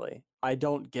digitally. I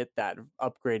don't get that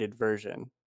upgraded version.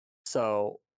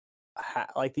 So,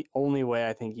 like, the only way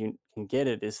I think you can get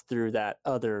it is through that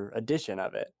other edition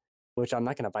of it, which I'm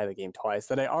not going to buy the game twice,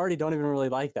 that I already don't even really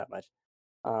like that much.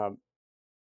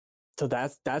 So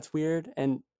that's weird.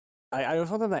 And I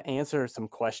just want them to answer some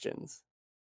questions.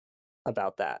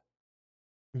 about that.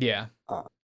 Yeah.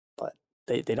 But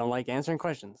they don't like answering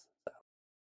questions. So.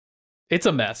 It's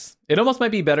a mess. It almost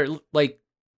might be better, like,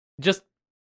 just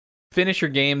finish your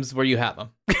games where you have them.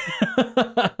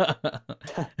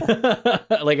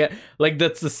 like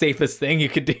that's the safest thing you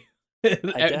could do.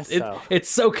 I guess so. It's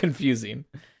so confusing.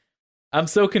 I'm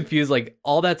so confused. Like,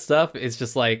 all that stuff is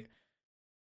just like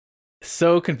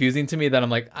so confusing to me that I'm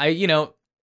like,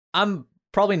 I'm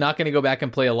probably not going to go back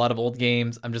and play a lot of old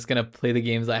games. I'm just going to play the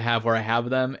games I have where I have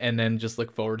them and then just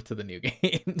look forward to the new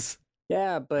games.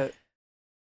 Yeah, but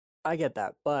I get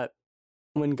that. But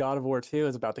when God of War 2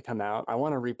 is about to come out, I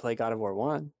want to replay God of War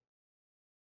 1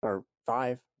 or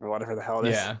 5 or whatever the hell it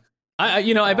is. Yeah.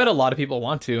 I bet a lot of people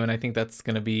want to, and I think that's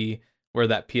going to be where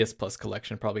that PS Plus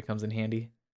collection probably comes in handy.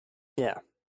 Yeah.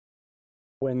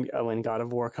 When God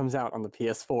of War comes out on the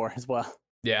PS4 as well.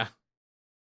 Yeah.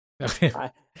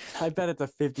 I bet it's a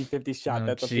 50-50 shot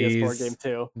that's a PS4 game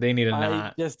too. They need a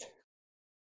not.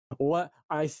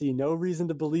 I see no reason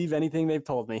to believe anything they've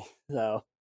told me. So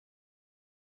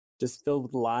just filled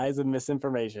with lies and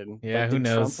misinformation. Yeah, who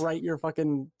knows? Did Trump write your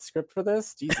fucking script for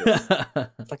this? Jesus.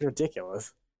 It's fucking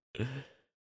ridiculous.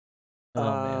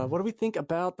 Oh, what do we think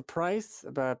about the price?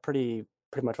 About pretty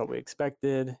much what we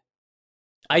expected.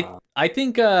 I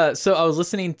think so I was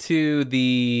listening to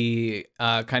the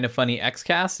Kind of Funny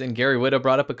XCast, and Gary Whitta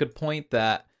brought up a good point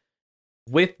that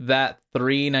with that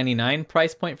 $399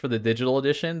 price point for the digital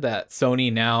edition, that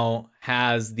Sony now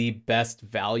has the best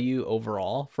value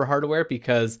overall for hardware,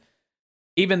 because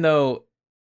even though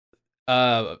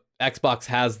Xbox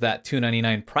has that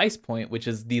 $299 price point, which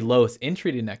is the lowest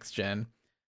entry to next gen,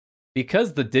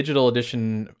 because the digital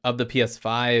edition of the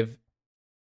PS5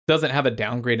 doesn't have a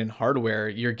downgrade in hardware,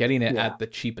 you're getting it at the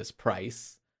cheapest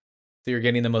price. So you're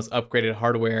getting the most upgraded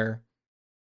hardware.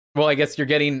 Well, I guess you're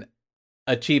getting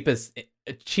a cheapest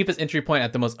entry point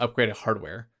at the most upgraded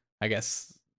hardware, I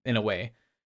guess, in a way.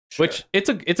 Sure. Which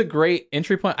it's a great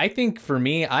entry point. I think for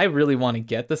me, I really want to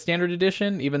get the standard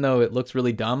edition, even though it looks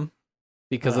really dumb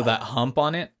because of that hump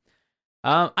on it.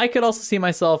 I could also see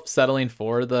myself settling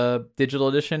for the digital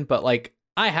edition, but like,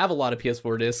 I have a lot of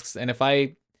PS4 discs, and if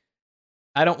I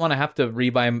don't want to have to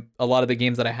rebuy a lot of the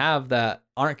games that I have that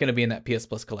aren't going to be in that PS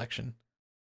Plus collection.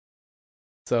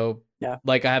 So,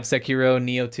 like, I have Sekiro,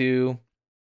 Nioh 2,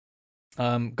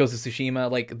 Ghost of Tsushima.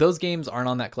 Like, those games aren't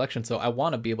on that collection, so I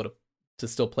want to be able to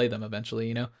still play them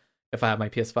eventually, if I have my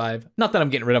PS5. Not that I'm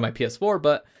getting rid of my PS4,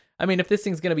 but, I mean, if this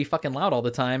thing's going to be fucking loud all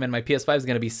the time and my PS5 is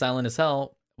going to be silent as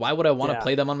hell, why would I want to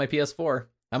play them on my PS4?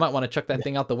 I might want to chuck that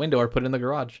thing out the window or put it in the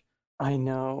garage. I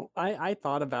know. I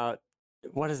thought about...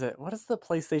 What is it? What is the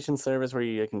PlayStation service where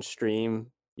you can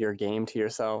stream your game to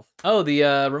yourself? Oh, the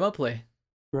Remote Play.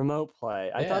 Remote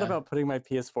Play. I thought about putting my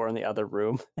PS4 in the other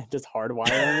room and just hardwiring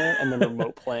it and then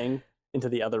remote playing into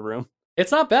the other room.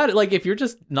 It's not bad. Like, if you're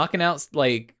just knocking out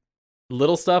like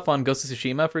little stuff on Ghost of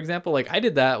Tsushima, for example, like I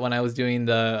did that when I was doing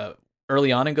the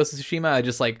early on in Ghost of Tsushima. I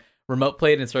just like remote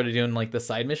played and started doing like the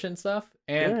side mission stuff,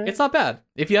 and it's not bad.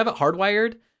 If you have it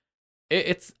hardwired,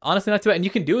 it's honestly not too bad, and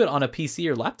you can do it on a PC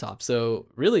or laptop. So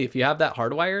really, if you have that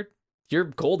hardwired, you're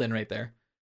golden right there.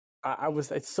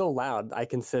 It's so loud. I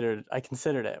considered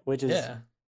it, which is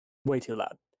way too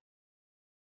loud.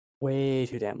 Way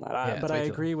too damn loud. But I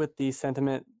agree with the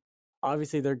sentiment.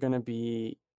 Obviously, they're going to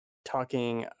be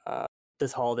talking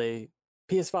this holiday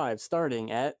PS5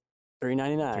 starting at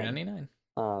 $399.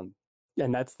 $399.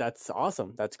 And that's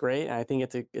awesome. That's great. And I think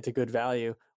it's a good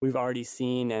value. We've already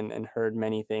seen and heard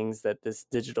many things that this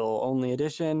digital only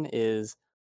edition is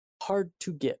hard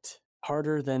to get,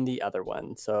 harder than the other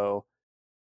one. So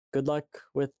good luck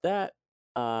with that.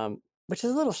 Which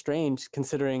is a little strange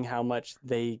considering how much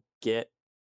they get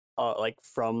like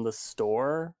from the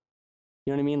store.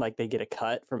 You know what I mean? Like they get a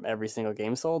cut from every single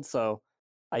game sold. So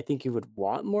I think you would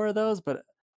want more of those, but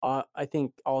I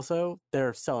think also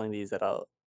they're selling these at a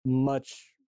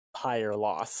much higher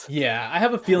loss. Yeah, I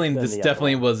have a feeling this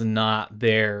definitely was not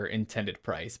their intended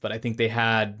price, but I think they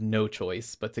had no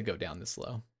choice but to go down this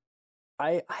low.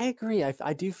 I agree.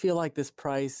 I do feel like this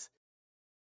price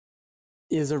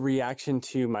is a reaction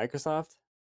to Microsoft.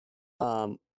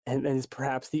 And is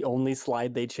perhaps the only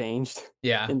slide they changed.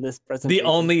 Yeah. In this presentation.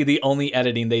 The only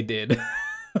editing they did.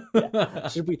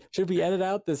 Should we edit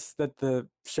out this that the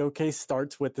showcase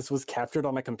starts with this was captured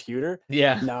on a computer?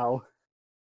 Yeah. No.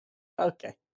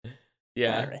 Okay.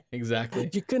 Yeah. Right. Exactly.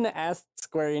 You couldn't have asked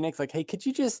Square Enix like, hey, could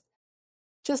you just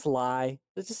lie?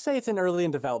 Just say it's in early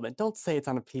in development. Don't say it's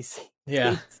on a PC.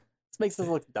 Yeah. This makes us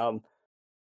look dumb.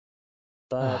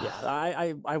 But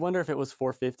yeah, I wonder if it was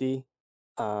 $450.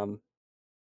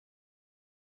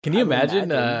 Can you imagine?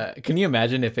 Can you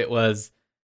imagine if it was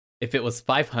if it was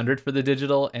 500 for the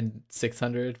digital and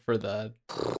 600 for the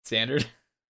standard.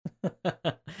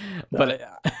 But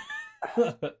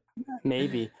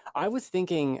maybe I was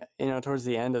thinking, towards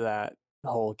the end of that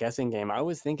whole guessing game, I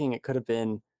was thinking it could have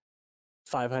been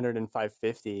 500 and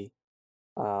 550,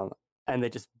 and they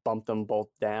just bumped them both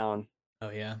down.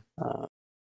 Oh yeah.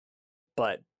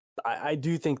 But I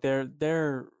do think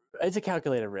they're it's a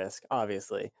calculated risk,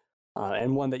 obviously,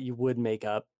 and one that you would make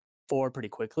up for pretty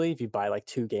quickly if you buy like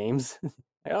 2 games.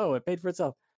 Like, oh, it paid for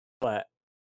itself. But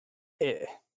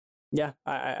yeah,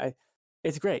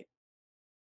 it's great.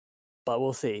 But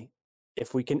we'll see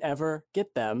if we can ever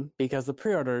get them, because the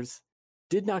pre-orders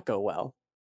did not go well.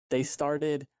 They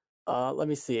started, let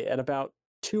me see, at about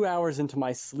 2 hours into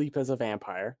my sleep as a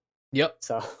vampire. Yep.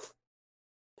 So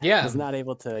yeah, I was not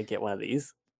able to get one of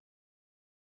these.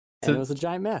 And it was a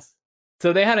giant mess.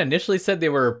 So they had initially said they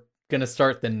were going to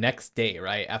start the next day,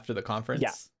 right? After the conference?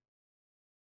 Yeah.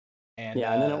 And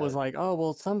then it was like, oh,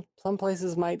 well, some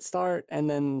places might start. And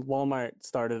then Walmart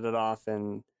started it off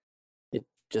and it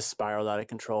just spiraled out of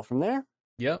control from there.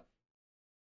 Yep.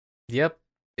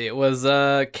 It was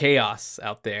chaos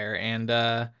out there.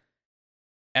 And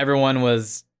everyone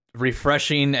was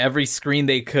refreshing every screen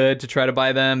they could to try to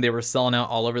buy them. They were selling out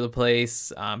all over the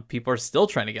place. People are still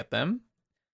trying to get them.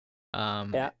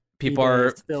 Yeah. People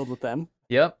eBay is filled with them.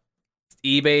 Yep.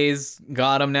 eBay's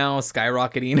got them now,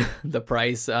 skyrocketing the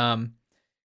price.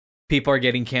 People are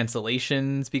getting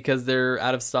cancellations because they're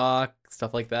out of stock,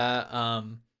 stuff like that.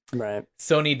 Right.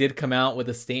 Sony did come out with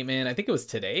a statement. I think it was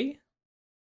today.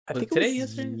 I think today,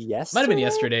 yesterday? Might have been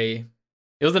yesterday.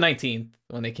 It was the 19th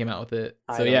when they came out with it.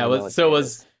 So yeah, it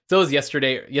was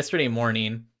yesterday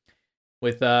morning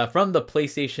with from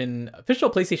the official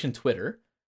PlayStation Twitter.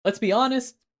 Let's be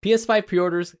honest, PS5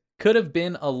 pre-orders could have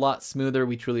been a lot smoother.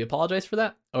 We truly apologize for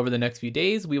that. Over the next few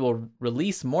days, we will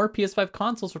release more PS5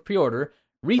 consoles for pre-order.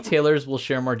 Retailers will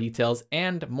share more details,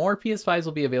 and more PS5s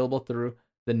will be available through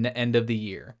the end of the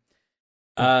year.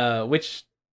 Which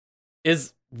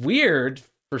is weird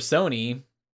for Sony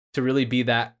to really be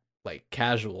that like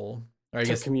casual. Or I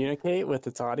guess communicate with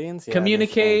its audience. Yeah,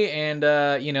 communicate, and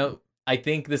I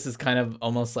think this is kind of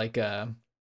almost like a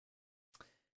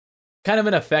kind of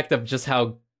an effect of just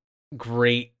how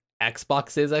great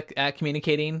Xbox is at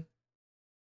communicating.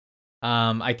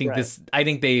 I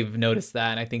think they've noticed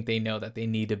that, and I think they know that they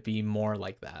need to be more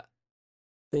like that.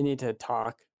 They need to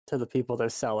talk to the people they're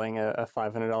selling a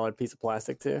 $500 piece of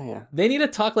plastic to. Yeah, they need to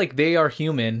talk like they are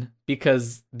human,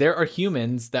 because there are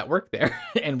humans that work there,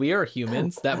 and we are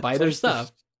humans that buy their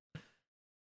stuff.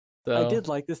 So I did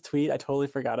like this tweet. I totally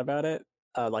forgot about it.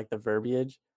 Like the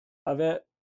verbiage of it,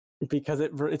 because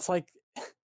it's like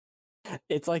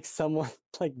it's like someone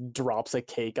like drops a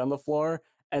cake on the floor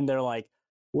and they're like,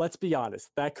 let's be honest,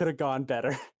 that could have gone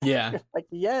better. Yeah. Like,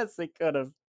 yes, it could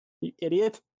have. You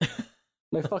idiot.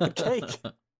 My fucking cake.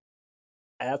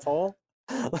 Asshole.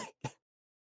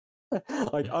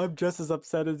 Like, I'm just as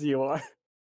upset as you are.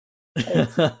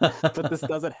 But this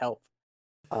doesn't help.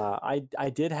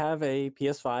 I did have a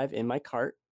PS5 in my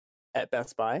cart at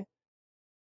Best Buy.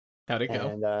 How'd it go?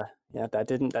 And yeah, that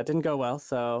didn't go well.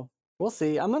 So we'll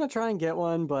see. I'm gonna try and get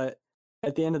one, but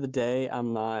at the end of the day,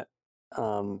 I'm not.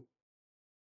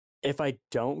 If I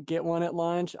don't get one at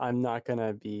launch, I'm not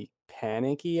gonna be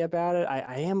panicky about it.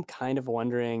 I am kind of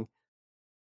wondering,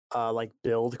 like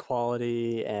build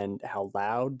quality and how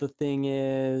loud the thing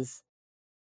is.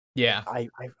 Yeah, I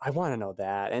want to know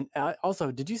that. And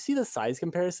also, did you see the size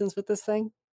comparisons with this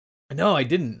thing? No, I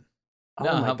didn't.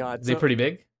 Oh my god, they're pretty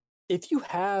big. If you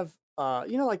have,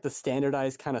 like the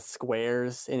standardized kind of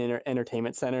squares in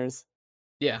entertainment centers.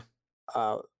 Yeah.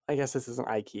 I guess this isn't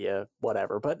IKEA,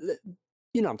 whatever, but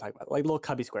you know what I'm talking about, like little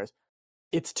cubby squares.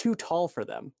 It's too tall for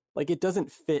them. Like it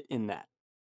doesn't fit in that.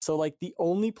 So like the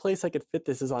only place I could fit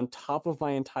this is on top of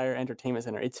my entire entertainment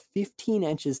center. It's 15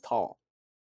 inches tall.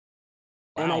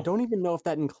 Wow. And I don't even know if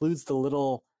that includes the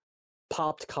little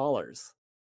popped collars.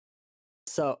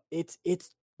 So it's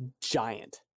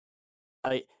giant.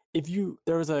 There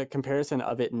was a comparison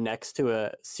of it next to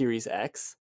a Series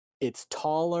X. It's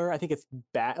taller. I think it's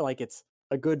it's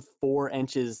a good 4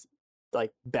 inches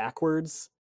like backwards,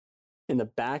 in the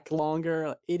back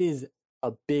longer. It is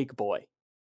a big boy.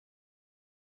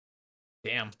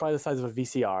 Damn. It's probably the size of a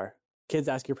VCR. Kids,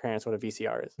 ask your parents what a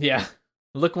VCR is. Yeah.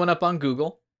 Look one up on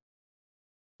Google.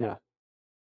 Yeah.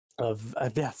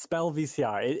 Yeah, spell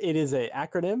VCR. It is an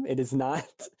acronym. It is not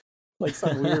like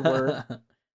some weird word.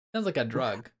 Sounds like a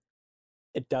drug.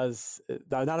 It does.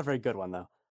 Not a very good one, though.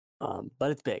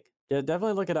 But it's big. Yeah,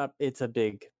 definitely look it up. It's a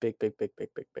big.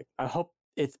 I hope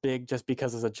it's big just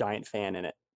because there's a giant fan in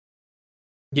it.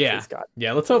 Yeah,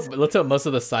 yeah. Let's hope most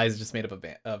of the size is just made up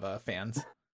of fans.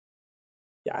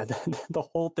 Yeah, the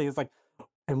whole thing is like,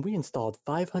 and we installed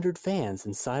 500 fans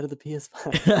inside of the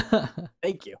PS5.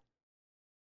 Thank you.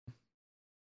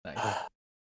 Nice.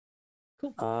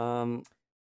 Cool.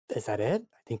 Is that it?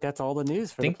 I think that's all the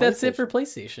news for. I think that's it for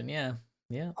PlayStation. Yeah,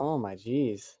 yeah. Oh my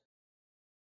geez.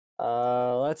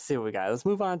 Let's see what we got. Let's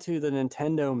move on to the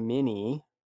Nintendo Mini,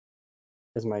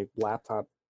 as my laptop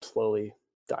slowly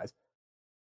dies.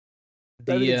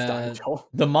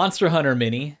 The Monster Hunter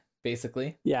Mini,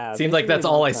 basically. Yeah. Seems like that's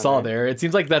all I saw there. It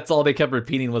seems like that's all they kept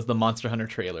repeating was the Monster Hunter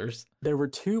trailers. There were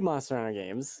 2 Monster Hunter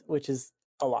games, which is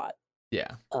a lot.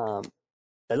 Yeah.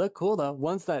 They look cool though.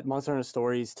 One's that Monster Hunter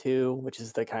Stories 2, which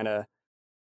is the kind of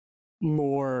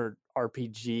more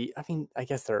RPG. I mean, I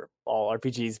guess they're all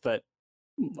RPGs, but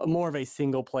more of a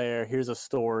single player. Here's a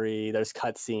story. There's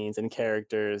cutscenes and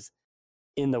characters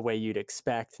in the way you'd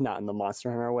expect, not in the Monster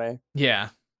Hunter way. Yeah.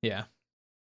 Yeah.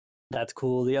 That's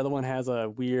cool. The other one has a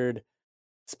weird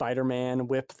Spider-Man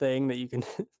whip thing that you can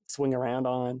swing around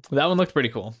on. That one looked pretty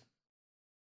cool.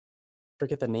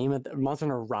 Forget the name of Monster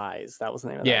Hunter Rise. That was the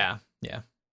name of that. Yeah. Yeah.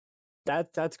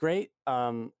 That's great.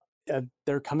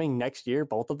 They're coming next year,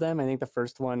 both of them. I think the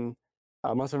first one,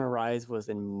 Monster Hunter Rise, was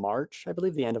in March, I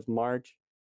believe, the end of March.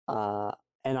 And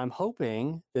I'm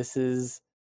hoping this is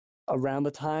around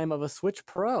the time of a Switch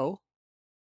Pro,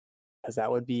 because that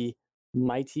would be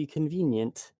mighty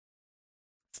convenient.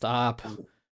 Stop.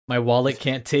 My wallet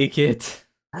can't take it.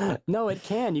 No, it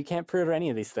can. You can't pre-order any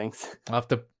of these things. I'll have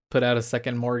to put out a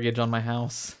second mortgage on my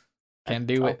house. Can't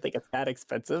do it. I don't think it's that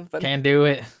expensive. But can't do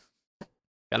it.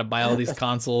 Gotta buy all these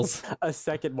consoles. A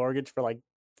second mortgage for like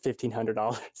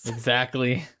 $1,500.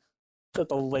 Exactly. That's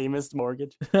the lamest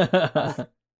mortgage.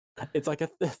 It's like a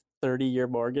 30-year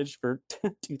mortgage for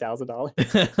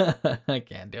 $2,000. I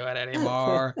can't do it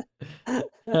anymore.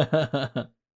 I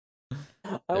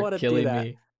want to do that.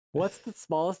 Me. What's the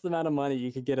smallest amount of money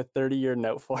you could get a 30-year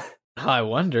note for? I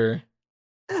wonder.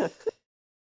 They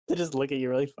just look at you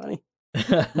really funny.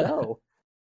 No.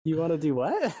 You want to do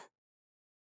what?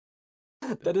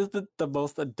 That is the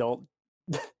most adult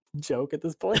joke at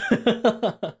this point.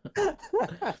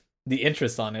 The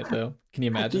interest on it, though. Can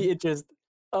you imagine? The interest.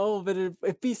 Oh, but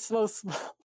it'd be so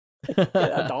small.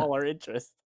 $1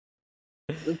 interest.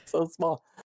 It's so small.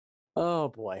 Oh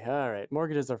boy. All right.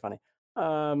 Mortgages are funny.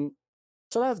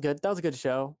 So that was good. That was a good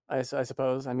show, I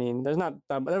suppose. I mean, there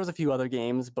was a few other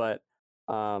games, but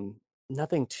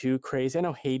nothing too crazy. I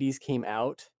know Hades came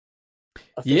out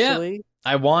officially. Yeah.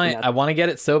 I want to get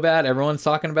it so bad. Everyone's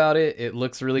talking about it. It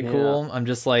looks really cool. I'm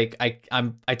just like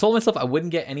I told myself I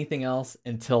wouldn't get anything else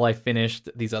until I finished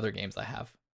these other games I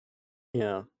have.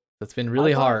 Yeah. It's been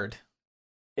really hard.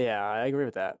 Yeah, I agree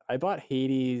with that. I bought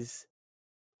Hades.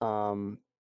 It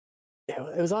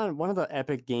was on one of the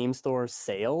Epic Game Store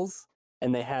sales,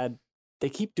 and they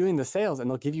keep doing the sales, and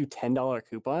they'll give you $10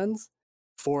 coupons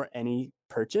for any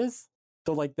purchase.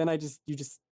 So like then you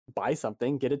just buy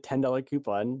something, get a $10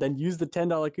 coupon, then use the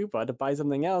 $10 coupon to buy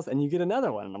something else, and you get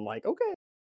another one. And I'm like, okay.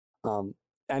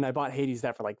 And I bought Hades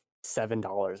that for like $7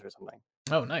 or something.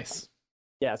 Oh, nice.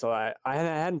 Yeah, so I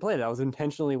hadn't played it. I was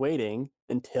intentionally waiting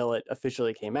until it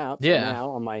officially came out. So now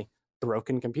on my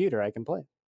broken computer, I can play.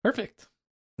 Perfect.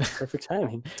 Perfect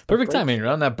timing. Perfect timing. You're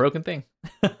on that broken thing.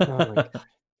 Oh my God.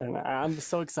 And I'm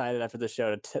so excited after the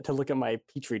show to look at my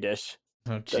petri dish.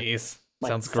 Oh, jeez.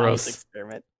 Sounds gross.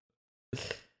 Experiment.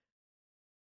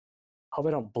 Hope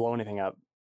I don't blow anything up.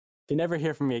 If you never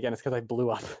hear from me again, it's because I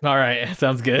blew up. All right.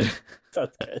 Sounds good.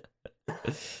 Sounds good.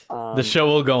 The show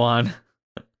will go on.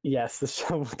 Yes, the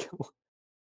show will go.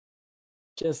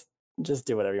 Just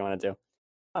do whatever you want to do.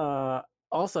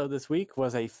 Also, this week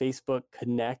was a Facebook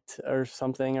Connect or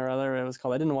something or other. It was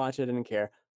called. I didn't watch it. I didn't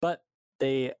care. But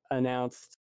they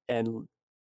announced and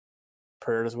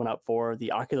pre-orders went up for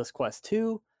the Oculus Quest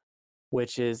 2,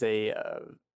 which is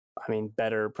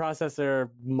better processor,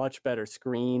 much better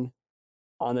screen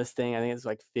on this thing. I think it's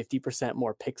like 50%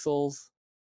 more pixels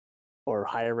or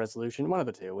higher resolution, one of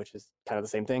the two, which is kind of the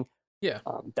same thing. Yeah.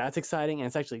 That's exciting, and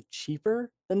it's actually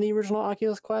cheaper than the original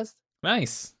Oculus Quest.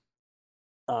 Nice.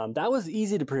 That was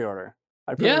easy to pre-order.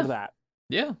 I pre-ordered that.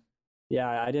 Yeah. Yeah,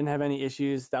 I didn't have any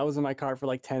issues. That was in my cart for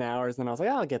like 10 hours, and I was like,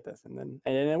 I'll get this. And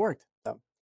it worked.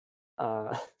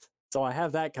 So I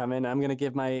have that coming. I'm going to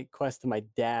give my Quest to my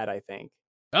dad, I think.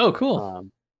 Oh, cool.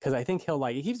 Because I think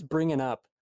he keeps bringing up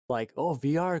like, oh,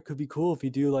 VR could be cool if you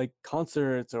do like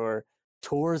concerts or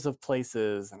tours of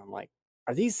places. And I'm like,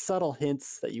 are these subtle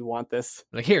hints that you want this?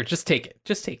 Like, here, just take it.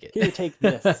 Just take it. Here, take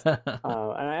this. And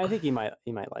I think he might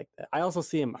like that. I also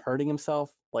see him hurting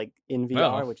himself like in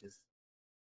VR, which is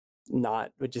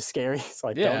which is scary. So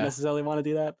I don't necessarily want to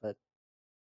do that, but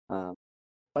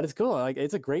it's cool. Like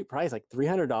it's a great price, like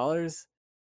 $300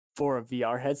 for a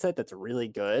VR headset that's really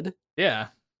good. Yeah,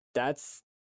 that's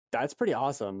pretty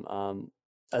awesome.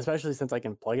 Especially since I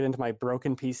can plug it into my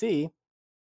broken PC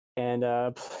and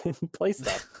play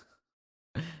stuff.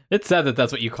 It's sad that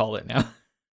that's what you call it now.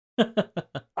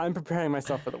 I'm preparing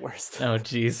myself for the worst. Oh,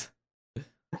 jeez.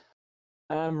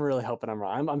 I'm really hoping I'm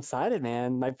wrong. I'm excited,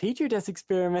 man. My Petri dish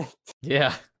experiment.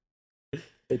 Yeah.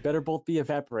 They better both be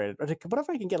evaporated. What if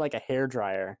I can get like a hair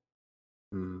dryer?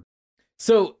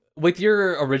 So with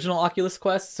your original Oculus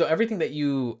Quest, so everything that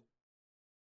you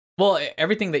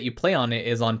play on it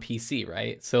is on PC,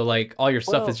 right? So like all your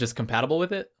stuff is just compatible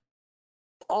with it?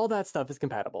 All that stuff is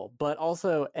compatible, but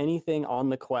also anything on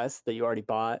the Quest that you already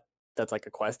bought that's like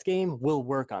a Quest game will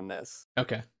work on this.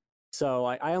 Okay. So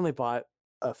like I only bought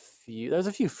a few. There's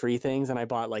a few free things, and I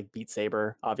bought like Beat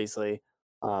Saber, obviously.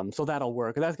 So that'll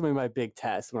work. That's gonna be my big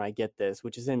test when I get this,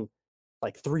 which is in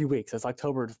like 3 weeks. It's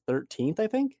October 13th, I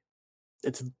think.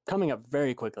 It's coming up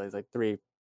very quickly. It's like 3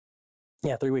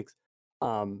 weeks.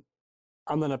 I'm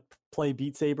gonna play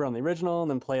Beat Saber on the original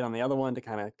and then play it on the other one to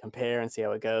kind of compare and see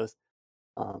how it goes.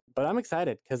 But I'm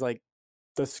excited because like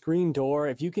the screen door,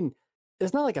 if you can,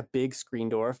 there's not like a big screen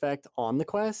door effect on the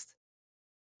Quest,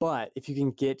 but if you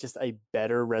can get just a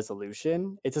better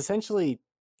resolution, it's essentially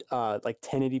like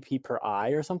 1080p per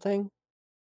eye or something.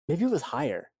 Maybe it was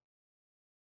higher.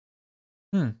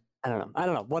 I don't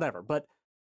know. Whatever. But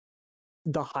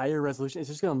the higher resolution is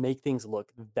just going to make things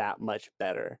look that much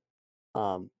better.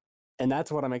 And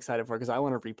that's what I'm excited for because I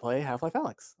want to replay Half-Life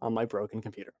Alyx on my broken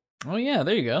computer. Oh yeah,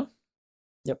 there you go.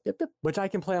 Yep. Which I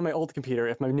can play on my old computer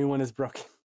if my new one is broken.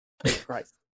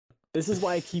 Christ. This is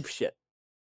why I keep shit.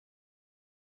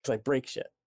 Because I break shit.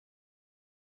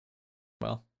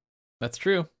 Well, that's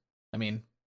true. I mean,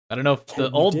 I don't know if the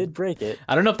old did break it.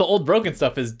 I don't know if the old broken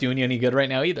stuff is doing you any good right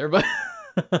now either, but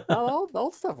the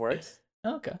old stuff works.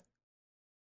 Okay.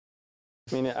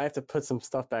 I mean, I have to put some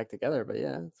stuff back together, but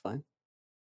yeah, it's fine.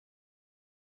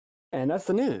 And that's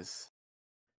the news.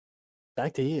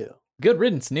 Back to you. Good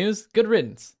riddance, news. Good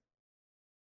riddance.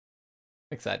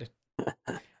 Excited.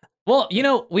 Well,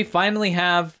 we finally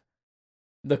have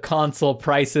the console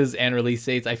prices and release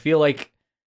dates. I feel like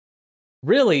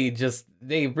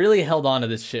they really held on to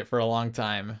this shit for a long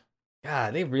time.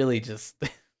 God, they really just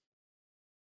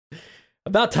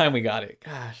about time we got it.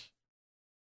 Gosh.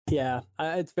 Yeah,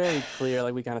 it's very clear,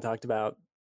 like we kind of talked about,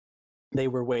 they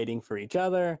were waiting for each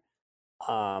other,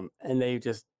 and they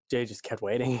just kept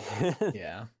waiting.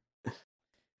 Yeah.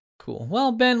 Cool.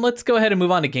 Well, Ben, let's go ahead and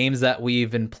move on to games that we've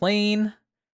been playing.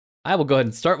 I will go ahead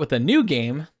and start with a new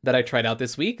game that I tried out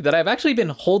this week that I've actually been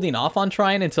holding off on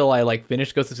trying until I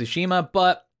finished Ghost of Tsushima,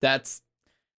 but that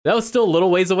was still a little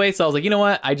ways away, so I was like, you know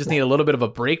what? I just need a little bit of a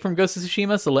break from Ghost of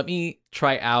Tsushima, so let me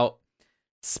try out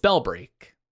Spellbreak.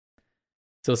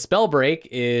 So Spellbreak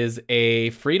is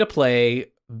a free-to-play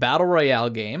battle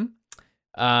royale game,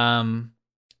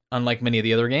 unlike many of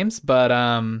the other games, but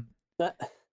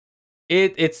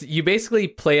it's you basically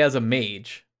play as a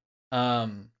mage.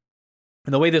 And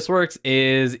the way this works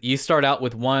is you start out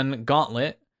with one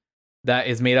gauntlet that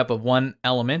is made up of one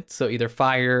element, so either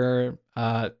fire,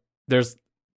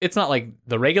 it's not like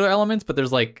the regular elements, but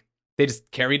there's they just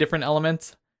carry different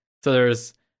elements. So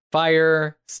there's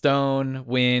fire, stone,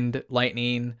 wind,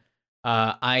 lightning,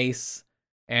 ice,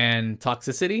 and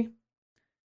toxicity.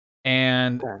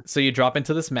 And so you drop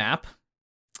into this map,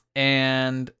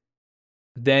 and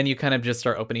then you kind of just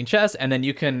start opening chests, and then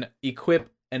you can equip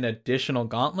an additional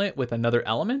gauntlet with another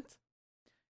element.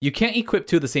 You can't equip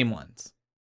two of the same ones.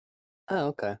 Oh,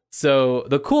 okay. So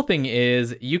the cool thing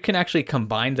is you can actually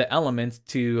combine the elements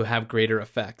to have greater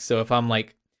effects. So if I'm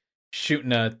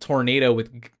shooting a tornado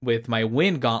with my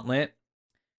wind gauntlet,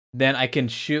 then I can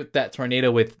shoot that tornado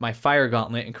with my fire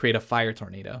gauntlet and create a fire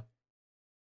tornado.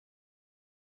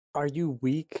 Are you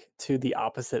weak to the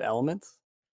opposite elements?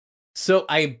 So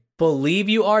I believe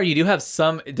you are. You do have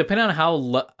some, depending on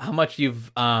how much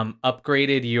you've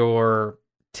upgraded your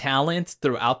talents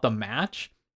throughout the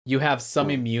match, you have some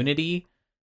immunity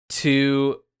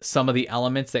to some of the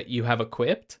elements that you have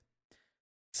equipped.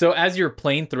 So as you're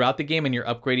playing throughout the game and you're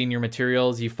upgrading your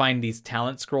materials, you find these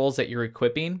talent scrolls that you're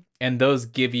equipping, and those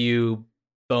give you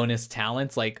bonus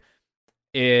talents. Like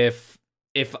if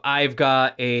I've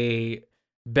got a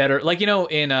better,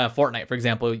 in Fortnite, for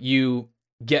example, you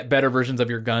get better versions of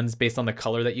your guns based on the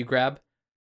color that you grab.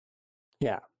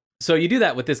 Yeah. So you do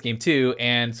that with this game too.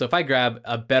 And so if I grab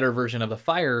a better version of the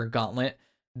fire gauntlet,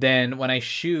 then when I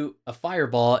shoot a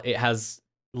fireball, it has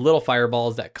little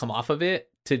fireballs that come off of it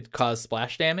to cause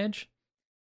splash damage.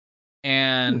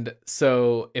 And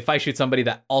so if I shoot somebody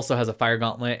that also has a fire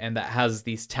gauntlet and that has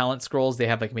these talent scrolls, they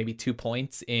have like maybe 2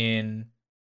 points in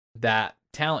that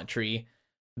talent tree,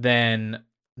 then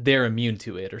they're immune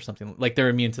to it or something. Like they're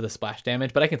immune to the splash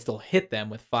damage, but I can still hit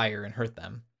them with fire and hurt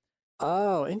them.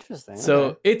 Oh, interesting.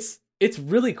 So it's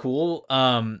really cool.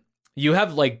 You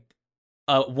have like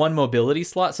one mobility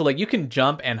slot, so like you can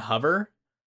jump and hover.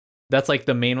 That's like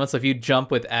the main one. So if you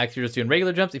jump with X, you're just doing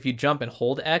regular jumps. If you jump and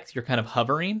hold X, you're kind of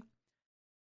hovering.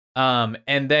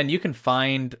 And then you can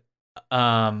find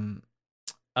a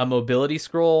mobility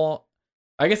scroll.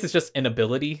 I guess it's just an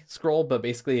ability scroll, but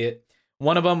basically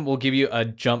one of them will give you a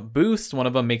jump boost. One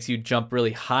of them makes you jump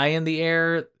really high in the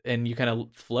air and you kind of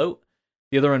float.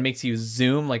 The other one makes you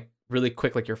zoom like really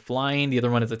quick, like you're flying. The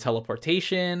other one is a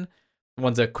teleportation.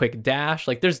 One's a quick dash.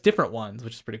 Like there's different ones,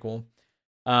 which is pretty cool.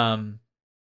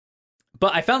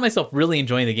 But I found myself really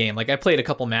enjoying the game. Like I played a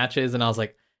couple matches and I was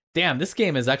like, damn, this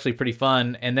game is actually pretty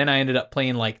fun. And then I ended up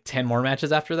playing like 10 more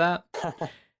matches after that.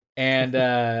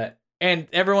 And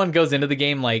everyone goes into the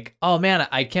game like, oh man,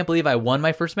 I can't believe I won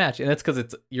my first match. And that's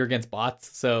because you're against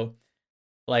bots. So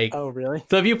like, oh really?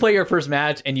 So if you play your first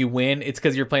match and you win, it's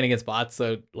because you're playing against bots.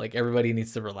 So like everybody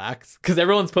needs to relax because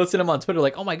everyone's posting them on Twitter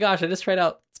like, oh my gosh, I just tried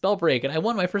out Spellbreak and I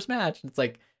won my first match. And it's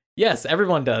like, yes,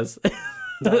 everyone does.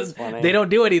 That's funny. They don't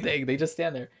do anything. They just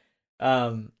stand there.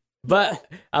 But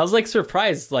I was like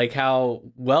surprised like how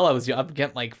well I was. I'm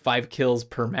getting like 5 kills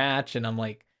per match, and I'm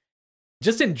like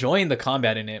just enjoying the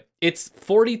combat in it. It's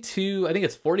 42. I think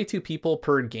it's 42 people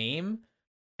per game,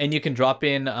 and you can drop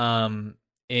in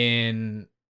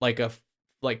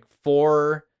like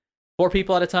four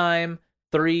people at a time,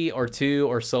 3 or 2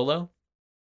 or solo.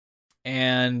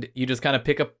 And you just kind of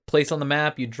pick a place on the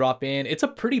map. You drop in. It's a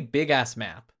pretty big ass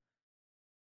map.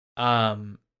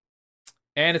 And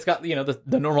it's got, you know,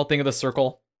 the normal thing of the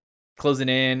circle closing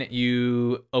in.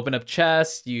 You open up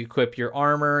chests, you equip your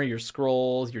armor, your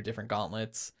scrolls, your different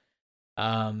gauntlets.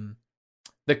 The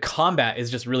combat is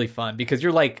just really fun because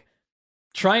you're like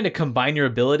trying to combine your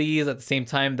abilities at the same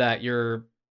time that you're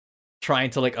trying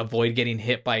to like avoid getting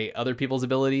hit by other people's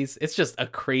abilities. It's just a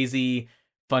crazy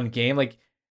fun game. Like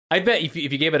I bet if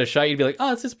you gave it a shot, you'd be like,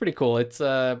 oh, this is pretty cool. It's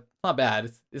not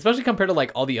bad, especially compared to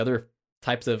like all the other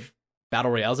types of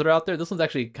battle royales that are out there. This one's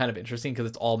actually kind of interesting because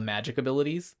it's all magic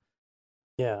abilities.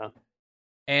 Yeah.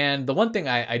 And the one thing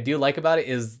I do like about it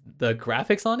is the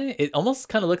graphics on it. It almost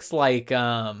kind of looks like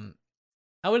I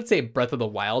would say Breath of the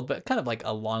Wild, but kind of like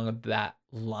along that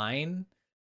line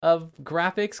of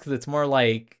graphics because it's more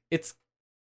like it's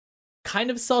kind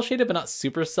of cel shaded, but not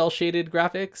super cel shaded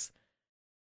graphics.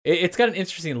 It's got an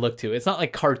interesting look to it. It's not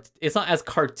like it's not as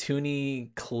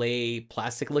cartoony clay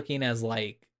plastic looking as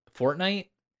like Fortnite.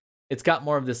 It's got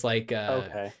more of this like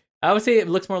okay. I would say it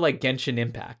looks more like Genshin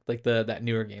Impact, like that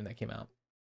newer game that came out.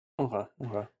 Okay.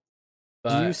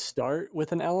 But do you start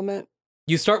with an element?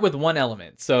 You start with one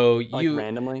element. So like you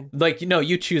randomly? Like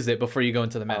you choose it before you go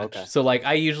into the match. Okay. So like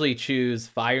I usually choose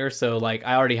fire, so like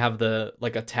I already have the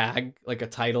like a tag, like a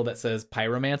title that says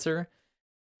Pyromancer.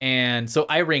 And so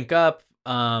I rank up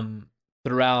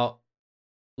throughout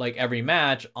like every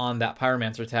match on that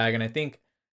Pyromancer tag, and I think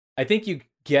you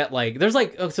get like there's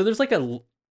like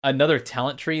another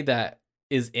talent tree that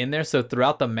is in there, so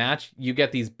throughout the match you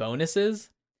get these bonuses.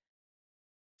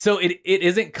 So it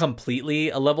isn't completely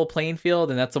a level playing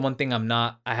field, and that's the one thing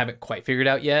I haven't quite figured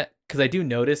out yet, because I do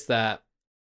notice that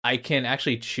I can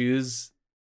actually choose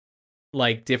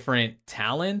like different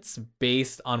talents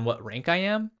based on what rank I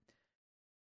am.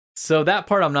 So that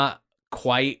part I'm not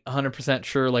quite 100%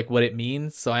 sure like what it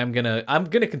means. So I'm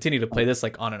gonna continue to play this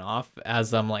like on and off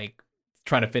as I'm like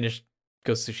trying to finish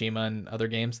Ghost of Tsushima and other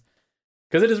games,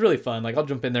 because it is really fun. Like I'll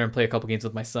jump in there and play a couple games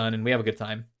with my son, and we have a good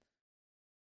time.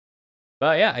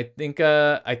 But yeah, I think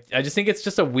I just think it's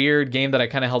just a weird game that I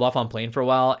kind of held off on playing for a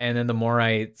while, and then the more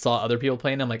I saw other people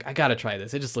playing, I'm like, I gotta try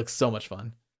this. It just looks so much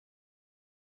fun.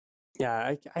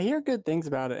 Yeah, I hear good things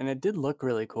about it, and it did look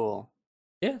really cool.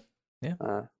 Yeah.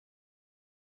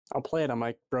 I'll play it on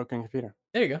my broken computer.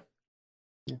 There you go.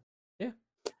 Yeah.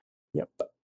 Yep.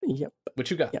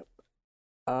 What you got? Yep.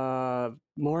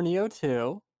 More Nioh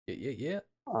 2. Yeah.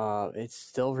 It's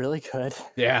still really good.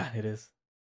 Yeah, it is.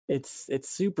 It's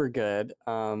super good.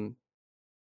 I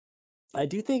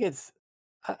do think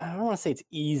I don't want to say it's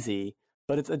easy,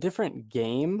 but it's a different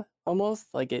game almost.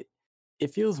 Like it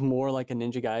feels more like a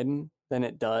Ninja Gaiden than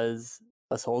it does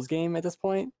a Souls game at this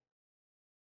point.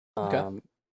 Okay.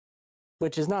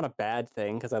 Which is not a bad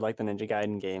thing because I like the Ninja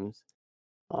Gaiden games.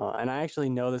 And I actually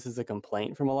know this is a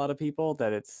complaint from a lot of people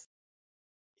that it's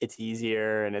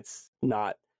easier and it's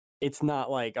not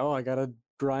like, oh, I gotta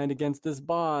grind against this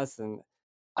boss, and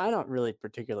I don't really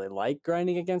particularly like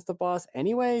grinding against the boss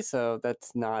anyway, so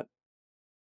that's not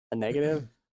a negative.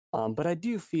 But I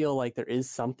do feel like there is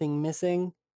something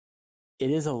missing. It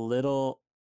is a little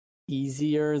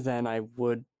easier than I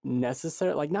would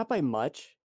necessarily, like, not by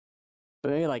much,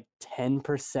 but maybe like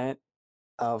 10%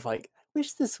 of like, I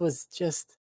wish this was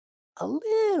just a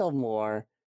little more.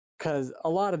 Because a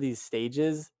lot of these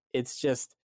stages, it's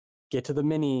just get to the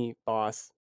mini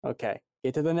boss. Okay.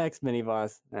 Get to the next mini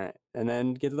boss. All right. And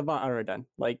then get to the boss. All right, done.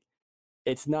 Like,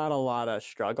 it's not a lot of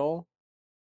struggle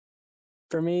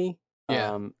for me.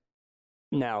 Yeah.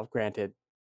 Now, granted,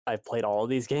 I've played all of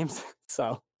these games,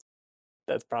 so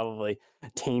that's probably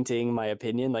tainting my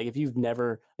opinion. Like, if you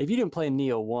didn't play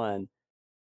Neo 1,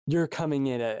 you're coming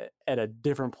in at a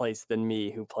different place than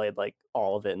me, who played like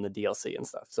all of it in the DLC and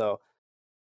stuff. So,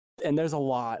 and there's a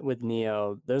lot with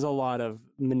Neo. There's a lot of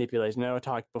manipulation. I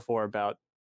talked before about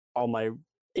all my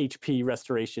HP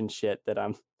restoration shit that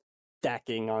I'm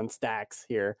stacking on stacks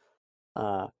here,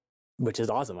 which is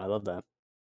awesome. I love that.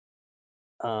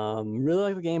 Really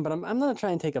like the game, but I'm gonna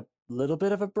try and take a little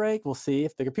bit of a break. We'll see.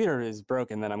 If the computer is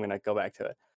broken, then I'm gonna go back to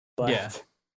it. But yeah.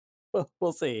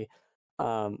 we'll see.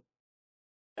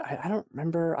 I don't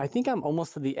remember. I think I'm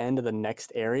almost to the end of the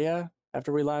next area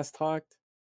after we last talked.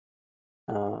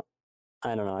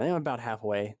 I don't know. I think I'm about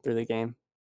halfway through the game.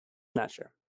 Not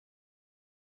sure.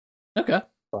 Okay.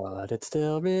 But it's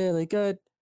still really good.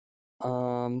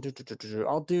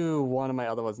 I'll do one of my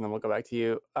other ones and then we'll go back to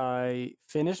you. I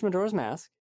finished Majora's Mask,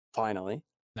 finally.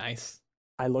 Nice.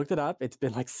 I looked it up. It's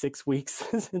been like 6 weeks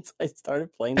since I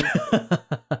started playing this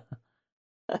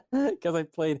because I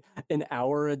played an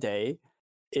hour a day,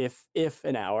 if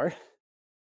an hour.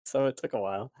 So it took a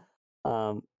while.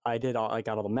 I got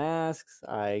all the masks.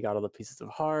 I got all the pieces of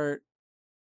heart.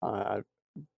 I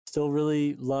still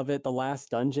really love it. The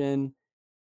last dungeon,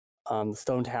 the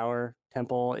Stone Tower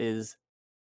Temple, is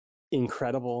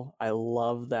incredible. I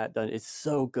love that dungeon. It's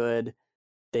so good.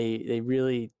 They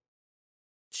really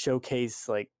showcase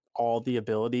like all the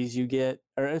abilities you get,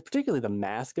 or particularly the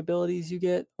mask abilities you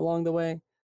get along the way.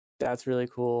 That's really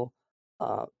cool.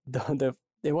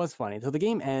 It was funny. So the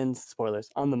game ends, spoilers,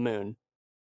 on the moon.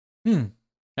 I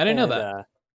didn't know that.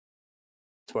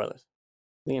 Spoilers.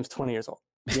 The game's 20 years old.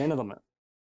 The end of the moon.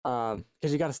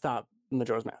 Because you got to stop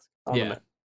Majora's Mask on the moon.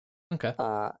 Okay.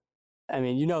 I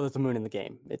mean, you know there's a moon in the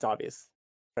game. It's obvious,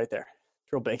 right there.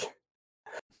 It's real big.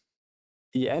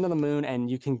 The end of the moon, and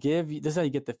you can give. This is how you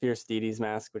get the Fierce Deities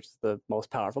mask, which is the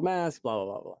most powerful mask. Blah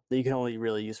blah blah blah. That you can only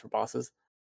really use for bosses.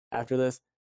 After this,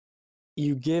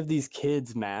 you give these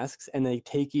kids masks, and they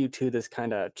take you to this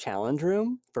kind of challenge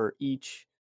room for each.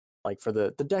 Like for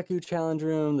the Deku challenge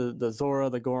room, the Zora,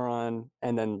 the Goron,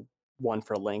 and then one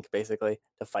for Link, basically,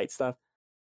 to fight stuff.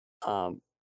 And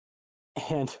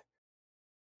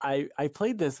I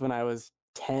played this when I was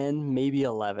 10, maybe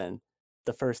 11,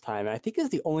 the first time. And I think it was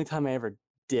the only time I ever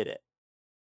did it.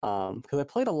 Because I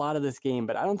played a lot of this game,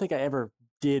 but I don't think I ever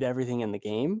did everything in the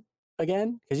game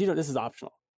again. Because this is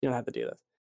optional. You don't have to do this.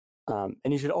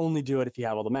 And you should only do it if you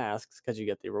have all the masks, because you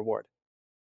get the reward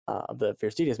of the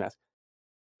Fierce Deities mask.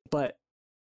 But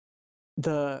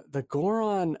the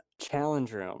Goron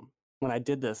challenge room, when I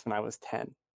did this when I was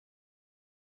 10,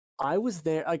 I was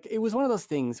there. Like, it was one of those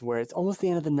things where it's almost the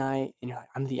end of the night and you're like,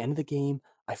 I'm at the end of the game.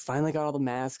 I finally got all the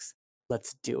masks.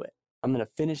 Let's do it. I'm going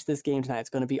to finish this game tonight. It's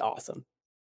going to be awesome.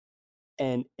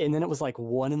 And then it was like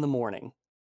 1 a.m.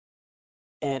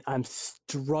 and I'm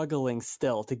struggling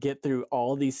still to get through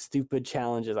all these stupid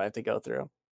challenges I have to go through.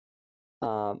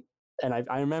 And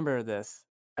I remember this.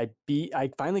 I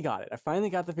finally got it. I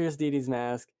finally got the Fierce Deities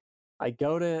mask. I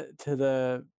go to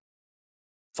the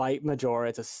fight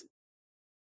Majora.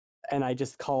 And I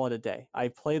just call it a day. I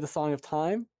play the Song of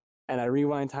Time, and I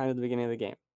rewind time to the beginning of the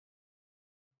game.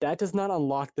 That does not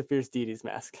unlock the Fierce Deities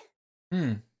mask.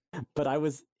 But I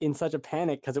was in such a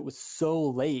panic because it was so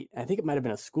late. I think it might have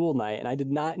been a school night, and I did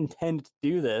not intend to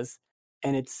do this.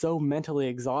 And it's so mentally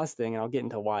exhausting, and I'll get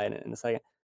into why in a second.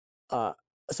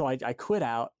 So I quit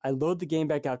out. I load the game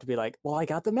back up to be like, well, I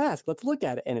got the mask. Let's look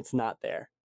at it. And it's not there.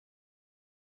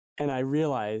 And I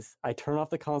turn off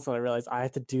the console, and I realize I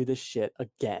have to do this shit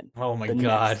again. Oh my God.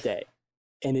 Next day.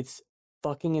 And it's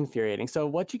fucking infuriating. So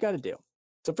what you got to do.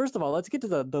 So first of all, let's get to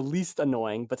the least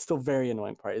annoying, but still very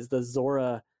annoying part, is the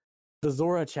Zora. The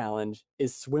Zora challenge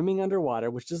is swimming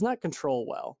underwater, which does not control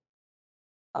well.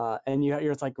 And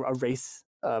it's like a race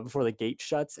before the gate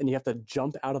shuts, and you have to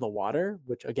jump out of the water,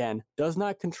 which again does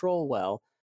not control well.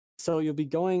 So you'll be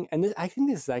going, and I think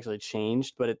this has actually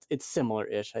changed, but it's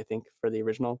similar-ish, I think, for the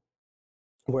original,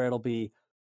 where it'll be,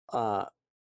 do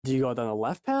you go down the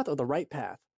left path or the right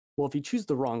path? Well, if you choose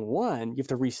the wrong one, you have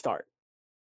to restart.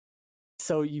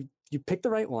 So you pick the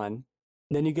right one,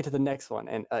 then you get to the next one,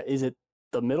 and is it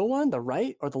the middle one, the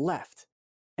right, or the left?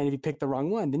 And if you pick the wrong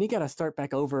one, then you got to start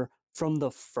back over from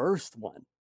the first one.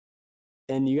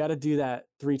 And you got to do that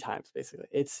 3 times, basically.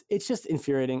 It's just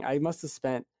infuriating. I must have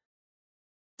spent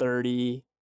 30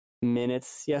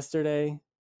 minutes yesterday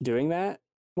doing that,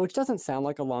 which doesn't sound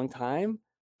like a long time,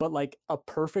 but like a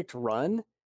perfect run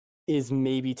is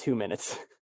maybe 2 minutes.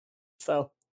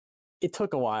 So it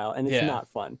took a while, and it's not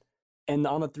fun. And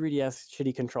on the 3DS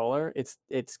shitty controller, it's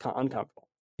uncomfortable.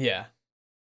 Yeah.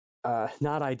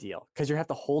 Not ideal, because you have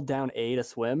to hold down A to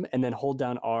swim and then hold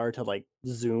down R to like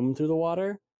zoom through the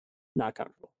water. Not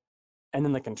comfortable. And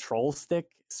then the control stick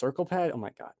circle pad. Oh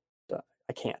my God.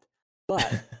 I can't.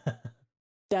 But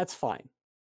that's fine.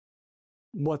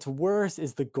 What's worse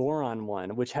is the Goron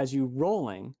one, which has you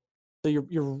rolling. So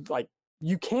you're like,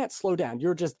 you can't slow down.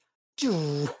 You're just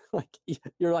like,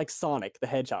 you're like Sonic the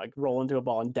Hedgehog, roll into a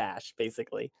ball and dash,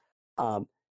 basically.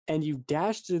 And you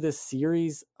dash through this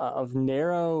series of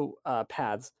narrow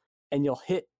paths, and you'll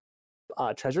hit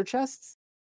treasure chests,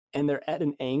 and they're at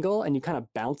an angle, and you kind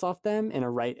of bounce off them in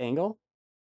a right angle.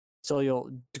 So you'll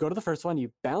go to the first one,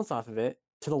 you bounce off of it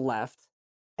to the left,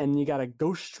 and you got to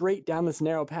go straight down this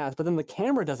narrow path, but then the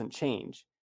camera doesn't change.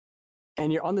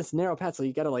 And you're on this narrow path, so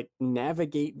you got to like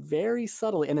navigate very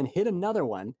subtly and then hit another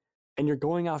one, and you're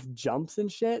going off jumps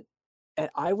and shit. And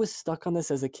I was stuck on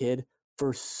this as a kid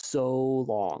for so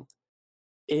long.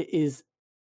 It is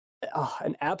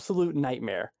an absolute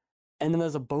nightmare. And then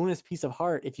there's a bonus piece of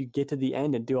heart if you get to the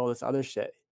end and do all this other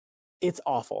shit. It's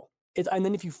awful. And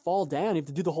then if you fall down, you have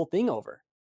to do the whole thing over.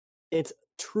 It's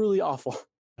truly awful.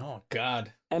 Oh,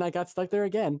 God. And I got stuck there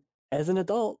again as an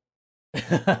adult,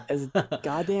 as a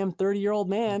goddamn 30-year-old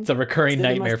man. It's a recurring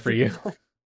nightmare for you. And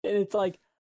it's like,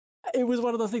 it was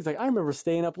one of those things. Like, I remember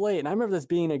staying up late, and I remember this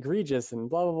being egregious and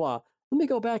blah, blah, blah. Let me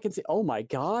go back and say, oh my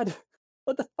God,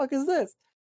 what the fuck is this?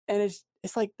 And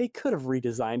it's like, they could have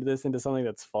redesigned this into something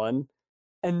that's fun,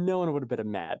 and no one would have been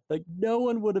mad. Like, no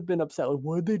one would have been upset. Like,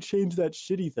 why'd they change that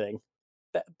shitty thing?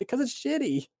 Because it's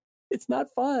shitty. It's not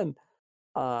fun.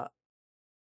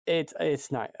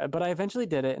 It's not. But I eventually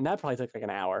did it, and that probably took like an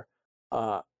hour.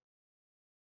 Oh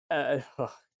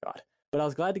God. But I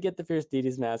was glad to get the Fierce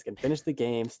Deities Mask and finish the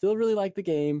game. Still really like the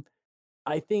game.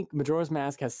 I think Majora's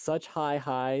Mask has such high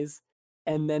highs,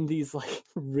 and then these like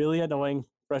really annoying,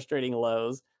 frustrating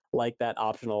lows, like that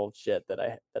optional shit that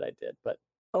I did. But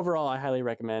overall, I highly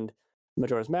recommend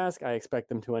Majora's Mask. I expect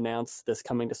them to announce this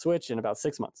coming to Switch in about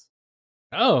 6 months.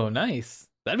 Oh, nice.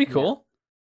 That'd be cool.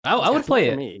 Yeah. I would play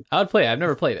it. I would play it. I've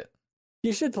never played it.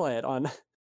 You should play it on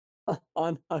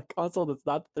a console that's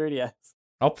not the 3DS.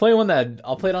 I'll play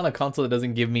it on a console that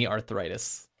doesn't give me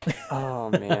arthritis.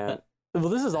 Oh man. Well,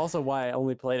 this is also why I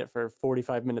only played it for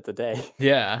 45 minutes a day.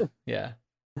 Yeah.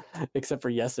 Except for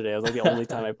yesterday. It was like the only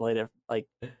time I played it like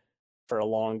for a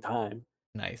long time.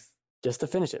 Nice. Just to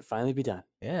finish it, finally be done.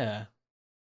 Yeah.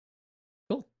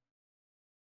 Cool.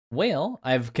 Well,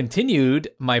 I've continued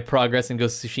my progress in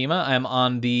Ghost of Tsushima. I'm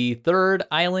on the 3rd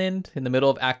island in the middle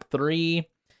of Act 3.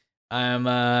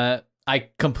 I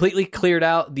completely cleared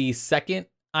out the 2nd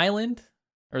island,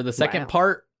 or the second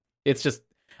part. It's just,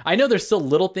 I know there's still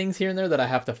little things here and there that I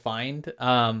have to find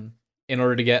in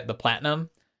order to get the platinum.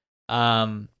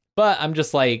 But I'm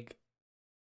just like,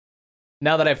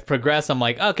 now that I've progressed, I'm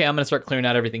like, okay, I'm gonna start clearing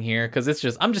out everything here, because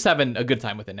I'm just having a good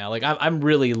time with it now. Like, I'm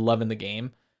really loving the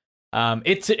game.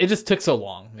 It just took so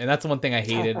long, and that's the one thing I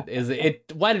hated.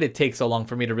 Why did it take so long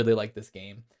for me to really like this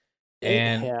game?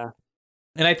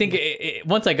 And I think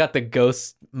once I got the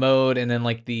ghost mode, and then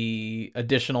like the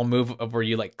additional move of where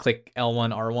you like click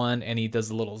L1 R1 and he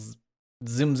does a little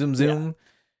zoom.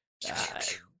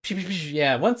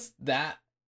 Yeah, once that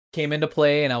came into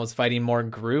play and I was fighting more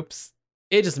groups,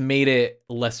 it just made it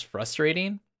less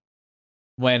frustrating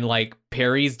when like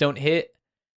parries don't hit,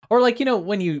 or like, you know,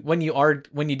 when you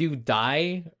do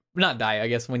die, not die, I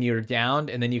guess, when you're downed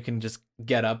and then you can just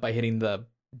get up by hitting the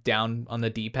down on the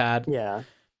D-pad. Yeah.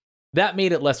 That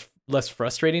made it less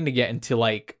frustrating to get into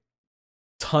like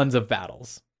tons of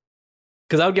battles.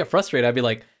 Because I would get frustrated. I'd be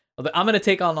like, I'm going to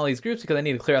take on all these groups because I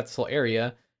need to clear out this whole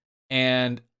area.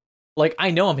 And like,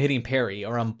 I know I'm hitting parry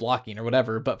or I'm blocking or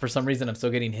whatever, but for some reason I'm still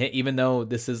getting hit, even though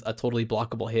this is a totally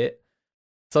blockable hit.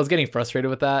 So I was getting frustrated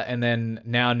with that. And then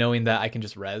now knowing that I can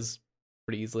just res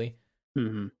pretty easily.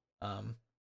 Mm-hmm.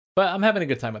 But I'm having a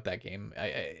good time with that game.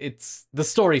 It's the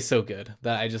story's so good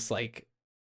that I just like,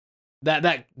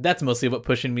 that's mostly what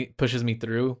pushes me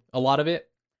through a lot of it.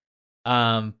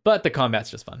 But the combat's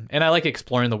just fun, and I like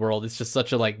exploring the world. It's just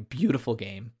such a like beautiful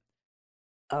game.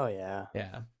 Oh yeah.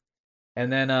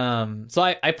 And then so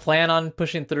I plan on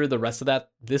pushing through the rest of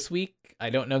that this week. I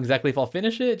don't know exactly if I'll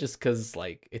finish it just because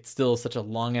like it's still such a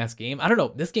long ass game. I don't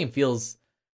know. This game feels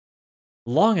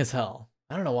long as hell.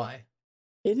 I don't know why.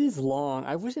 It is long.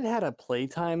 I wish it had a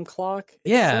playtime clock.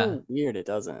 It's so weird it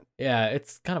doesn't. Yeah,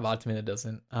 it's kind of odd to me that it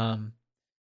doesn't.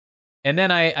 And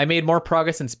then I made more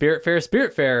progress in Spiritfarer.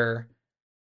 Spiritfarer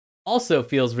also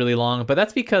feels really long, but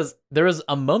that's because there was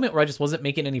a moment where I just wasn't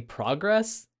making any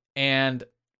progress. And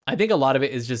I think a lot of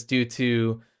it is just due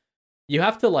to you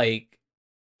have to like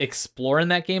explore in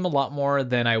that game a lot more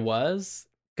than I was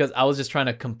because I was just trying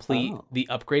to complete the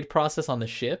upgrade process on the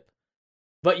ship.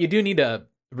 But you do need to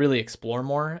really explore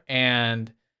more.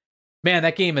 And man,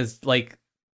 that game is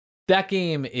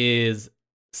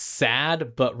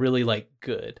sad, but really like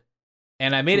good.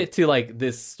 And I made it to like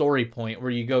this story point where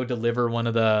you go deliver one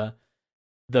of the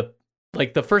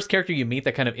like the first character you meet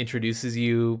that kind of introduces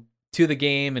you to the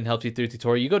game and helps you through the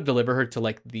tutorial. You go deliver her to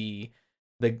like I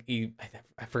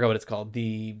forgot what it's called,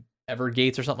 the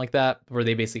Evergates or something like that, where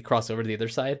they basically cross over to the other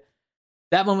side.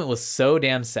 That moment was so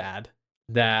damn sad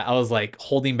that I was like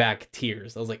holding back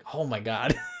tears. I was like, oh my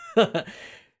god.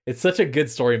 It's such a good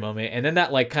story moment. And then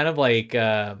that like kind of like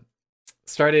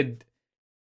started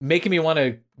making me want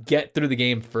to get through the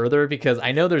game further because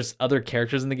I know there's other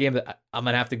characters in the game that I'm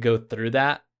gonna have to go through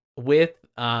that with.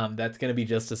 That's gonna be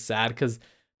just as sad because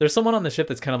there's someone on the ship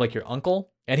that's kind of like your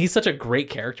uncle, and he's such a great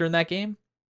character in that game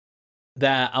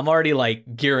that I'm already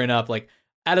like gearing up. Like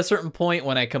at a certain point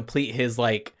when I complete his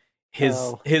like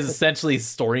his essentially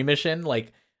story mission,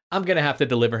 like I'm gonna have to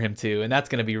deliver him too, and that's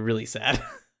gonna be really sad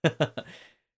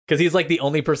because he's like the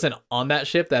only person on that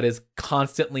ship that is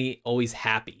constantly always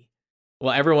happy.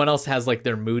 Well, everyone else has like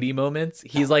their moody moments.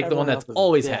 He's like the one that's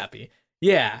always happy.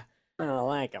 Yeah. I don't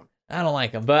like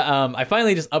him. But I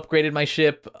finally just upgraded my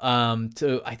ship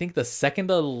to I think the second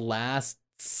to last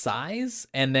size,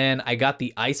 and then I got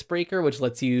the icebreaker, which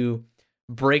lets you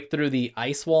break through the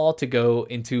ice wall to go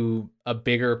into a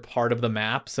bigger part of the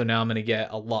map. So now I'm going to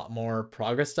get a lot more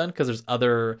progress done because there's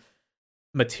other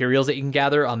materials that you can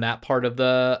gather on that part of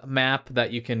the map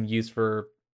that you can use for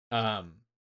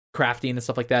crafting and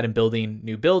stuff like that, and building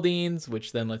new buildings,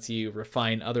 which then lets you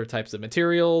refine other types of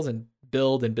materials and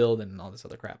build and all this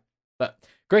other crap. But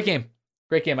great game.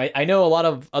 I know a lot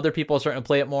of other people are starting to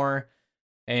play it more,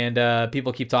 and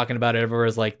people keep talking about it everywhere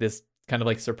as like this kind of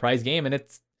like surprise game, and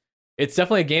it's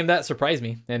definitely a game that surprised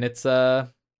me, and it's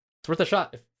worth a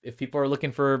shot if people are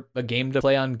looking for a game to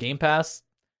play on Game Pass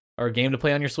or a game to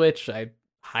play on your Switch. I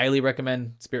highly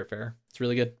recommend Spiritfarer. It's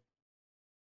really good.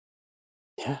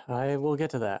 Yeah, I will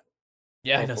get to that.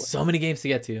 Yeah, hopefully. I know, so many games to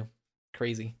get to.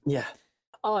 Crazy. Yeah.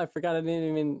 Oh, I forgot. I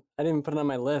didn't even put it on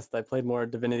my list. I played more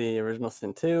Divinity Original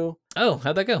Sin 2. Oh,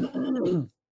 how'd that go?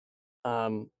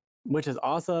 Which is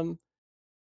awesome.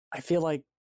 I feel like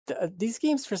these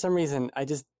games, for some reason,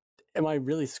 am I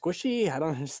really squishy? I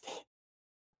don't understand.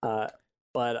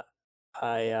 But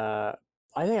I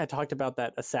think I talked about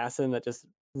that assassin that just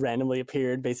randomly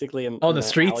appeared basically in the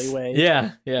streets. Alleyway.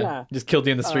 Yeah. Just killed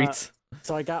you in the streets.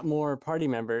 So I got more party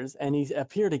members, and he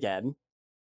appeared again,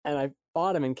 and I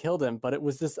fought him and killed him. But it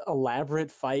was this elaborate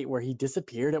fight where he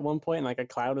disappeared at one point in like a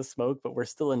cloud of smoke, but we're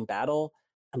still in battle.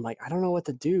 I'm like, I don't know what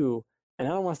to do, and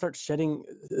I don't want to start setting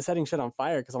shit on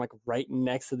fire because I'm like right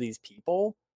next to these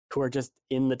people who are just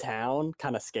in the town,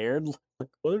 kind of scared. Like,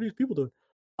 what are these people doing?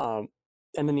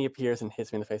 And then he appears and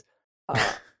hits me in the face.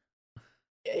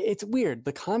 It's weird.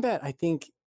 The combat, I think,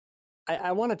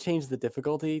 I want to change the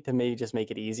difficulty to maybe just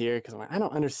make it easier because I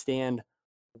don't understand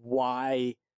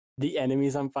why the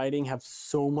enemies I'm fighting have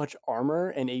so much armor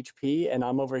and HP, and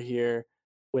I'm over here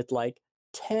with like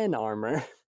 10 armor.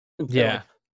 Yeah. Like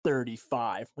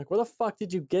 35. Like, where the fuck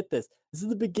did you get this? This is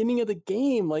the beginning of the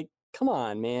game. Like, come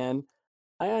on, man.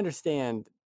 I understand.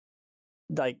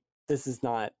 Like, this is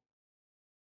not.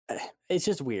 It's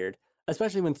just weird,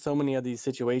 especially when so many of these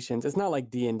situations. It's not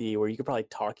like D&D where you could probably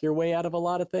talk your way out of a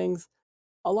lot of things.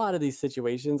 A lot of these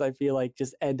situations, I feel like,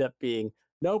 just end up being,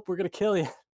 nope, we're gonna kill you.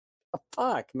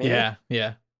 Fuck, man.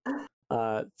 Yeah.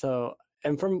 So,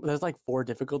 and there's like 4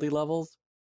 difficulty levels,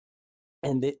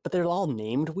 but they're all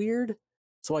named weird.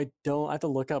 So I have to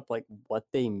look up like what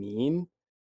they mean,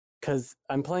 because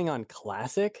I'm playing on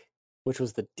classic, which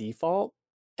was the default,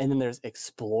 and then there's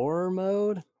explorer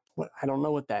mode. I don't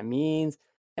know what that means.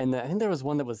 And I think there was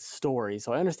one that was story.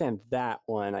 So I understand that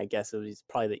one. I guess it was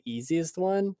probably the easiest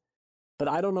one. But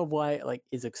I don't know why, like,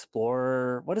 is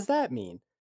explorer, what does that mean?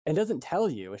 And it doesn't tell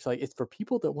you. It's like, it's for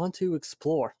people that want to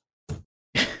explore.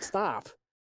 Stop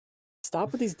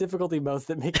with these difficulty modes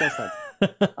that make no sense.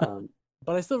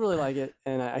 But I still really like it,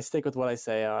 and I stick with what I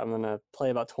say. I'm going to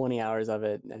play about 20 hours of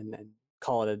it and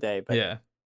call it a day. But yeah,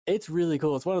 it's really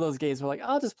cool. It's one of those games where like,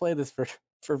 I'll just play this for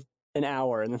an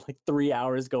hour, and then like 3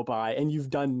 hours go by, and you've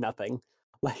done nothing.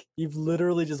 Like you've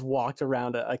literally just walked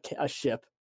around a ship,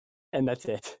 and that's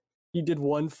it. You did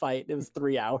one fight. It was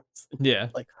 3 hours. Yeah,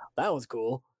 like that was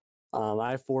cool.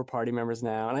 I have 4 party members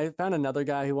now, and I found another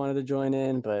guy who wanted to join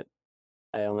in, but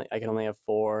I can only have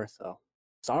 4. So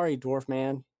sorry, dwarf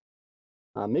man.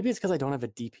 Maybe it's because I don't have a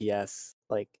DPS.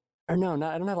 Like, or no,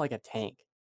 I don't have like a tank.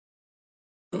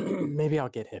 Maybe I'll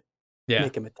get him. Yeah,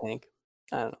 make him a tank.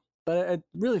 I don't know, but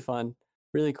really fun,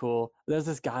 really cool. There's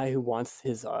this guy who wants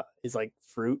his like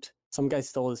fruit. Some guy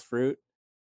stole his fruit,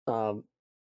 and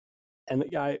the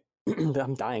guy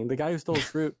I'm dying. The guy who stole his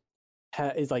fruit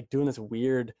is like doing this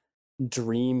weird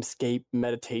dreamscape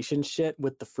meditation shit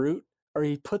with the fruit, or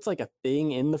he puts like a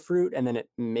thing in the fruit and then it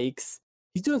makes.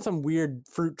 He's doing some weird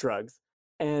fruit drugs,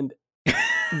 and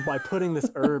by putting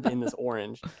this herb in this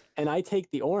orange, and I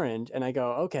take the orange and I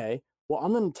go, okay, well,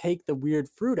 I'm going to take the weird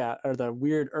fruit out or the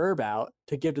weird herb out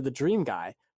to give to the dream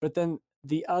guy. But then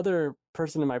the other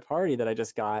person in my party that I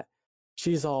just got,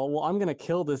 she's all, well, I'm going to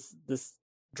kill this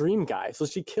dream guy. So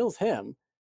she kills him.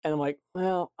 And I'm like,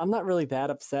 well, I'm not really that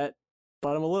upset,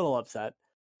 but I'm a little upset.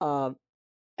 And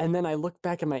then I look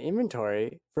back at my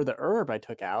inventory for the herb I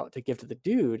took out to give to the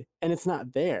dude, and it's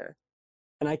not there.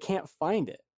 And I can't find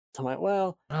it. So I'm like,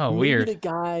 well, maybe weird. the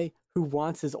guy who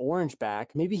wants his orange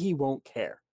back, maybe he won't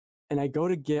care. And I go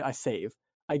to I save.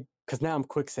 Because now I'm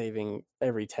quick saving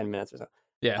every 10 minutes or so.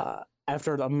 Yeah.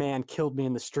 After a man killed me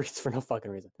in the streets for no fucking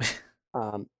reason.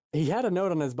 He had a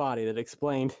note on his body that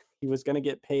explained he was going to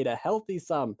get paid a healthy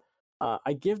sum.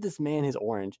 I give this man his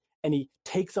orange, and he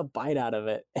takes a bite out of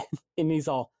it, and he's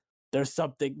all, there's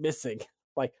something missing.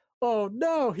 Like, oh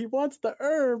no, he wants the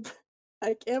herb.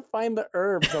 I can't find the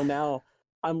herb. So now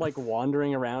I'm like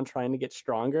wandering around trying to get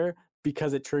stronger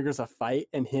because it triggers a fight,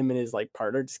 and him and his like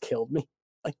partner just killed me.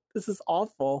 Like, this is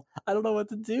awful. I don't know what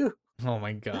to do. Oh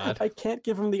my god. I can't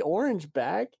give him the orange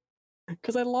back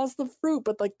because I lost the fruit,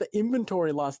 but like the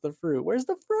inventory lost the fruit. Where's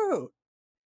the fruit?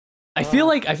 I feel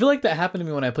like that happened to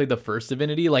me when I played the first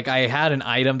Divinity. Like I had an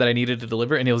item that I needed to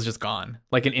deliver and it was just gone.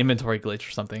 Like an inventory glitch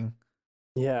or something.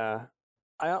 Yeah.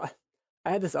 I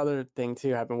had this other thing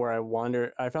too happen where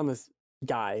I found this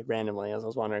guy randomly as I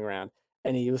was wandering around,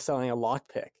 and he was selling a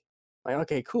lockpick. Like,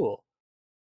 okay, cool.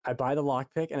 I buy the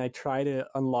lockpick and I try to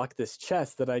unlock this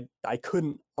chest that I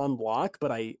couldn't unlock,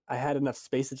 but I had enough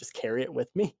space to just carry it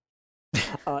with me.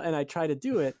 And I try to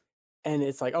do it, and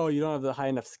it's like, oh, you don't have the high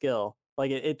enough skill. Like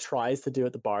it tries to do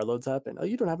it, the bar loads up, and oh,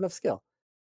 you don't have enough skill.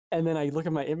 And then I look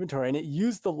at my inventory, and it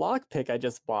used the lockpick I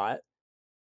just bought,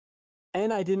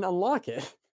 and I didn't unlock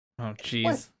it. Oh,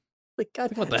 jeez. Like,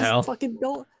 God, what the hell? Fucking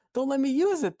don't let me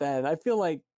use it then. I feel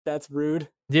like that's rude.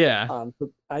 Yeah.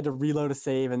 I had to reload a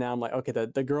save, and now I'm like, okay,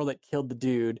 the girl that killed the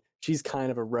dude, she's kind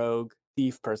of a rogue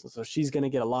thief person, so she's gonna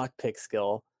get a lockpick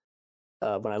skill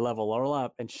when I level her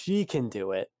up, and she can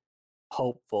do it,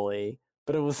 hopefully.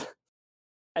 But it was,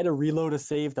 I had to reload a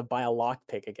save to buy a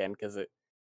lockpick again because it's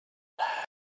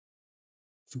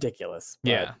ridiculous. But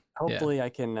yeah. Hopefully, I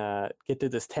can get through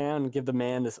this town and give the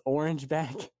man this orange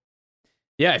back.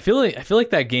 Yeah, I feel like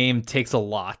that game takes a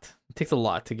lot. It takes a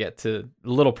lot to get to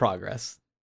little progress.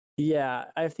 Yeah,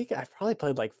 I think I've probably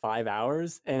played like 5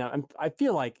 hours, and I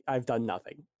feel like I've done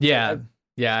nothing. Yeah,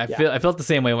 I felt the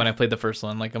same way when I played the first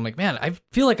one. Like I'm like, man, I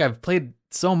feel like I've played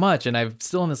so much, and I'm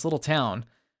still in this little town.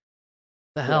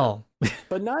 The hell?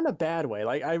 But not in a bad way.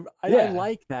 Like I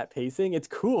like that pacing. It's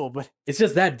cool, but it's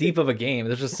just that deep of a game.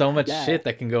 There's just so much shit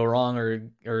that can go wrong,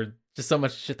 or just so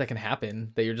much shit that can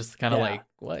happen that you're just kind of like,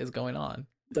 what is going on?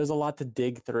 There's a lot to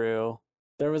dig through.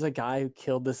 There was a guy who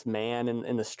killed this man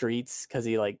in the streets because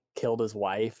he like killed his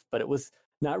wife, but it was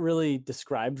not really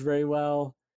described very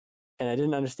well. And I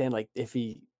didn't understand like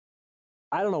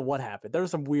I don't know what happened. There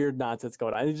was some weird nonsense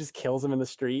going on. He just kills him in the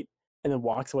street and then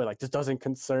walks away like, this doesn't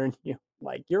concern you.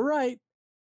 Like, you're right.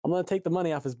 I'm gonna take the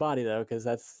money off his body though, because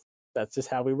that's just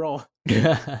how we roll.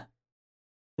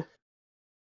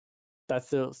 That's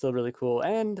still really cool.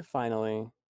 And finally,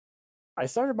 I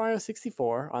started Mario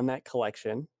 64 on that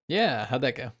collection. Yeah, how'd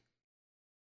that go?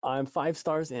 I'm 5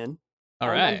 stars in. All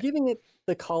right. I'm giving it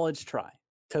the college try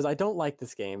because I don't like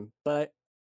this game, but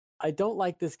I don't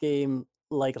like this game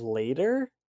like later,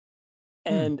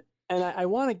 and I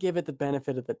want to give it the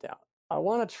benefit of the doubt. I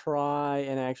want to try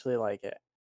and actually like it.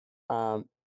 And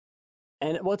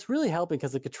what's really helping,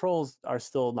 because the controls are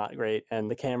still not great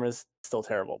and the camera's still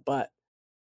terrible, but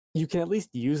you can at least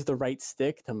use the right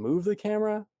stick to move the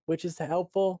camera, which is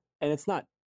helpful. And it's not,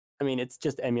 I mean, it's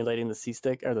just emulating the C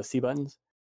stick or the C buttons,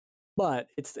 but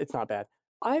it's not bad.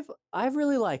 I've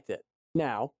really liked it.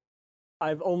 Now,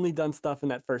 I've only done stuff in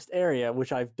that first area,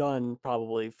 which I've done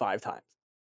probably 5 times.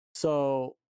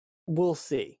 So we'll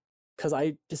see. Because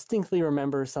I distinctly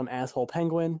remember some asshole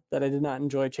penguin that I did not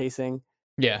enjoy chasing.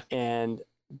 Yeah. And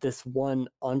this one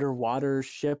underwater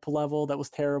ship level that was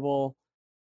terrible.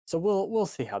 So we'll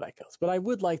see how that goes. But I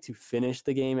would like to finish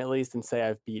the game at least and say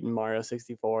I've beaten Mario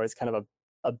 64. It's kind of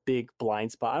a big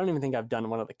blind spot. I don't even think I've done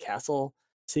one of the castle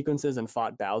sequences and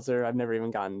fought Bowser. I've never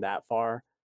even gotten that far.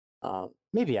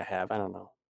 Maybe I have. I don't know.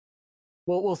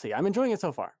 We'll see. I'm enjoying it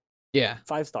so far. Yeah.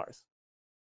 5 stars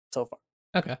so far.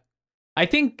 Okay. I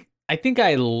think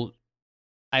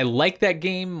I like that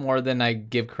game more than I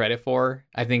give credit for.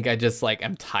 I think I just like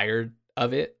I'm tired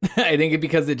of it. I think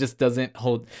because it just doesn't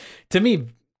hold, to me,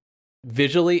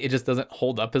 visually it just doesn't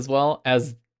hold up as well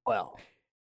as well.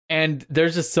 And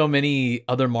there's just so many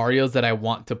other Marios that I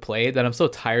want to play that I'm so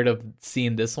tired of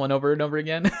seeing this one over and over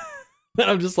again. That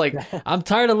I'm just like, I'm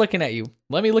tired of looking at you.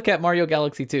 Let me look at Mario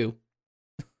Galaxy 2.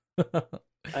 I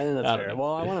think that's fair.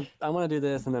 Well, I want to do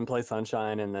this and then play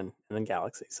Sunshine and then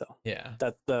Galaxy. So yeah,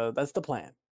 that's the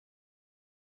plan.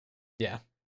 Yeah,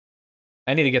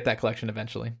 I need to get that collection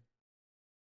eventually.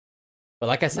 But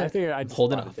like I said, I figure I'd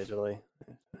hold it off digitally.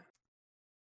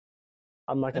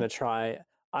 I'm not gonna try.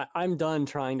 I'm done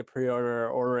trying to pre-order or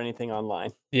order anything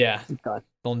online. Yeah, I'm done.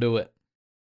 Don't do it.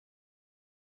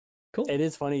 Cool. It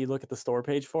is funny. You look at the store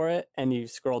page for it and you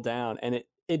scroll down, and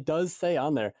it does say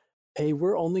on there, "Hey,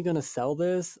 we're only gonna sell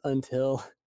this until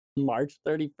March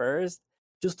 31st.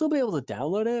 You'll still be able to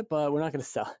download it, but we're not gonna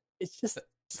sell." It's just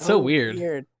so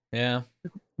weird. Yeah.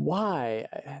 Why?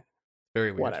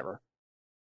 Very weird.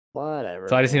 Whatever.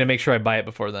 So I just need to make sure I buy it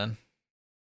before then.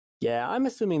 Yeah, I'm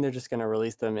assuming they're just going to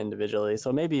release them individually.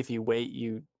 So maybe if you wait,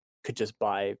 you could just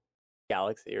buy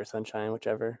Galaxy or Sunshine,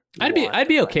 whichever. I'd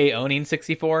be okay owning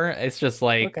 64. It's just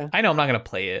like I know I'm not going to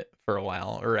play it for a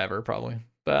while or ever probably,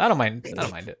 but I don't mind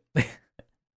it.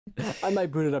 I might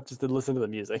boot it up just to listen to the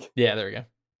music. Yeah, there we go.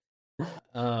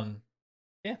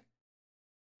 Yeah.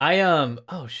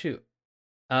 Oh shoot.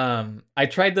 I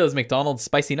tried those McDonald's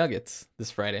spicy nuggets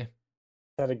this Friday.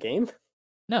 Is that a game?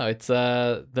 No, it's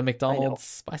the McDonald's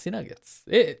spicy nuggets.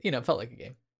 It felt like a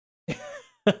game.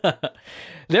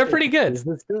 They're pretty good. Is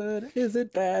this good? Is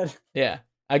it bad? Yeah,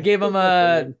 I gave them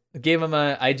a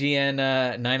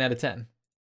IGN 9 out of 10.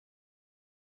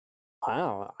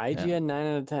 Wow, IGN 9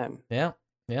 out of 10.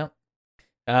 Yeah.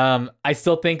 I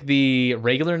still think the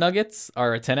regular nuggets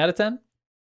are a 10 out of 10.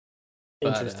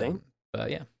 Interesting.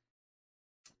 But yeah,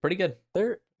 pretty good.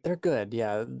 They're good.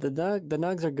 Yeah, the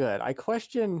nugs are good. I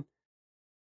question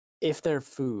if they're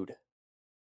food.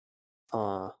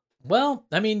 Well,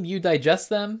 I mean, you digest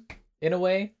them in a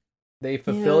way. They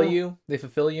fulfill you. They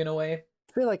fulfill you in a way.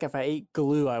 I feel like if I ate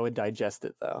glue, I would digest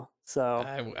it though. So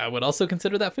I would also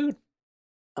consider that food.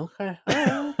 Okay.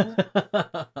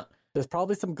 There's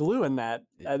probably some glue in that.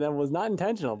 That was not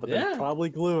intentional, but there's probably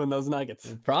glue in those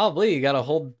nuggets. Probably. You got to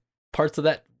hold parts of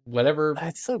that whatever.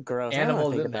 That's so gross.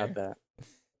 Animals in about there. That.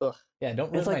 Ugh. Yeah,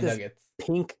 don't ruin my nuggets.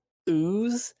 Pink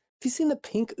ooze. Have you seen the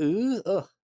pink ooze? Ugh.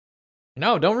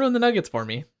 No, don't ruin the nuggets for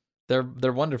me. They're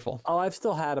wonderful. Oh, I've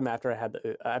still had them after I had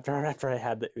the after I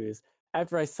had the ooze.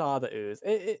 After I saw the ooze.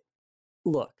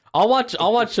 Look. I'll watch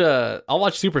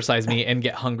Super Size Me and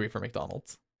get hungry for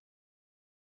McDonald's.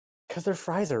 Because their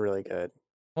fries are really good.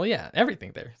 Well, yeah,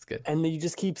 everything there is good. And you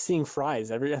just keep seeing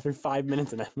fries every 5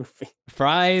 minutes in that movie.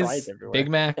 Fries Big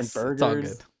Macs, and burgers. It's all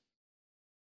good.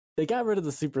 They got rid of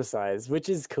the super size, which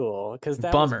is cool because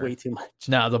that was way too much.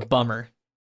 No, the bummer.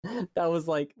 That was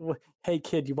like, hey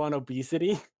kid, you want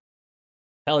obesity?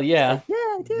 Hell yeah. Yeah,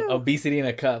 I do. Obesity in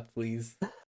a cup, please.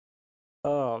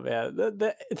 Oh man,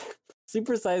 the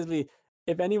Super Size Me.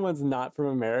 If anyone's not from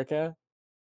America,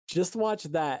 just watch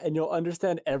that and you'll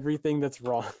understand everything that's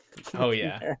wrong. Oh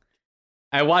yeah. There.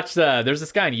 I watched there's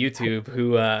this guy on YouTube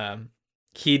who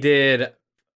he did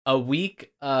a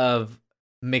week of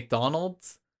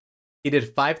McDonald's. He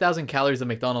did 5,000 calories of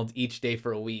McDonald's each day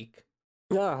for a week.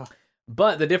 Yeah.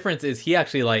 But the difference is he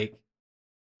actually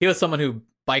he was someone who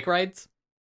bike rides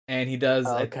and he does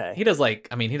he does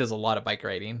a lot of bike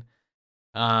riding.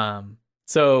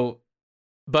 So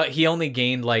but he only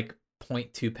gained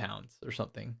 0.2 pounds or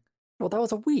something. Well, that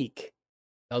was a week.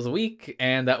 That was a week,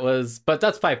 and but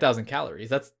that's 5,000 calories.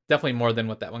 That's definitely more than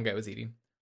what that one guy was eating.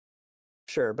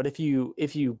 Sure, but if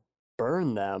you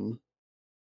burn them,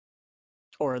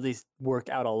 or at least work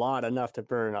out a lot enough to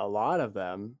burn a lot of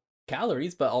them,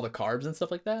 calories, but all the carbs and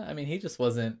stuff like that. I mean, he just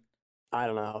wasn't. I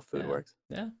don't know how food works.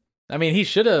 Yeah, I mean, he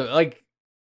should have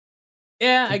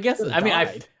Yeah, I guess. I mean,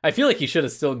 I feel like he should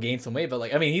have still gained some weight,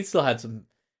 but he still had some.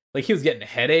 He was getting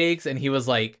headaches, and he was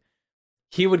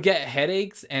he would get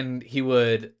headaches, and he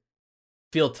would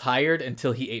feel tired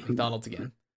until he ate McDonald's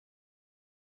again.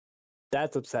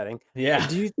 That's upsetting. Yeah.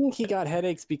 Do you think he got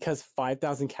headaches because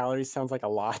 5,000 calories sounds like a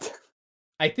lot?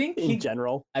 I think in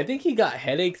general. I think he got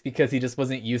headaches because he just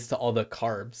wasn't used to all the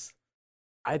carbs.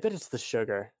 I bet it's the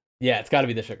sugar. Yeah, it's got to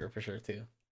be the sugar for sure too.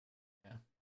 Yeah.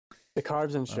 The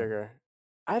carbs and sugar.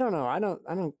 I don't know. I don't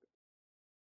know.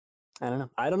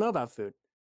 I don't know about food.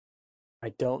 I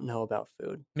don't know about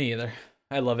food. Me either.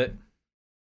 I love it.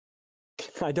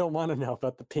 I don't want to know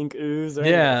about the pink ooze.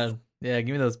 Yeah. Yeah,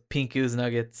 give me those pink ooze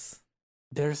nuggets.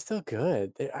 They're still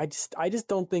good. I just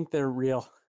don't think they're real.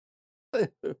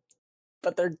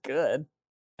 But they're good.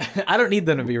 I don't need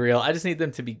them to be real. I just need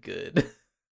them to be good.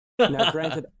 Now,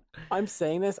 granted, I'm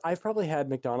saying this. I've probably had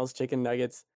McDonald's chicken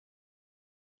nuggets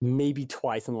maybe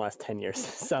twice in the last 10 years.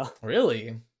 So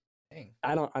really, dang.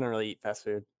 I don't really eat fast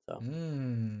food. So.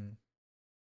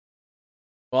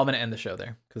 Well, I'm gonna end the show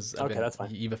there because that's fine.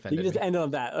 You've offended me. You can just end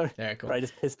on that. Yeah, cool. Or I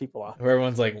just piss people off. Where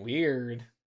everyone's like weird.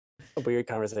 A weird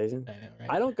conversation. I know, right?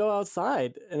 I don't go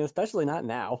outside, and especially not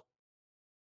now.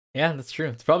 Yeah, that's true.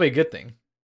 It's probably a good thing.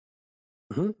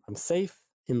 I'm safe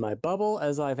in my bubble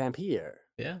as I vampire.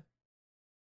 Yeah.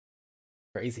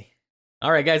 Crazy.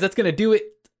 All right, guys, that's going to do it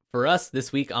for us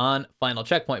this week on Final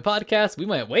Checkpoint Podcast. We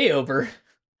went way over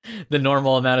the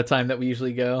normal amount of time that we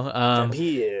usually go.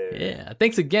 Yeah.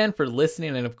 Thanks again for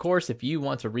listening. And of course, if you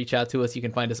want to reach out to us, you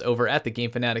can find us over at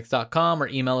thegamefanatics.com or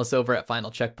email us over at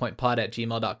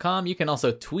finalcheckpointpod@gmail.com. You can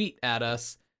also tweet at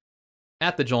us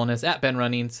at the Joelness, at Ben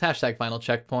Runnings,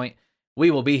 #FinalCheckpoint.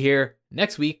 We will be here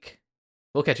next week.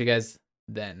 We'll catch you guys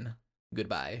then.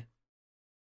 Goodbye.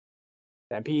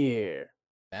 Vampire.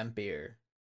 Vampire.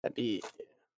 Vampire.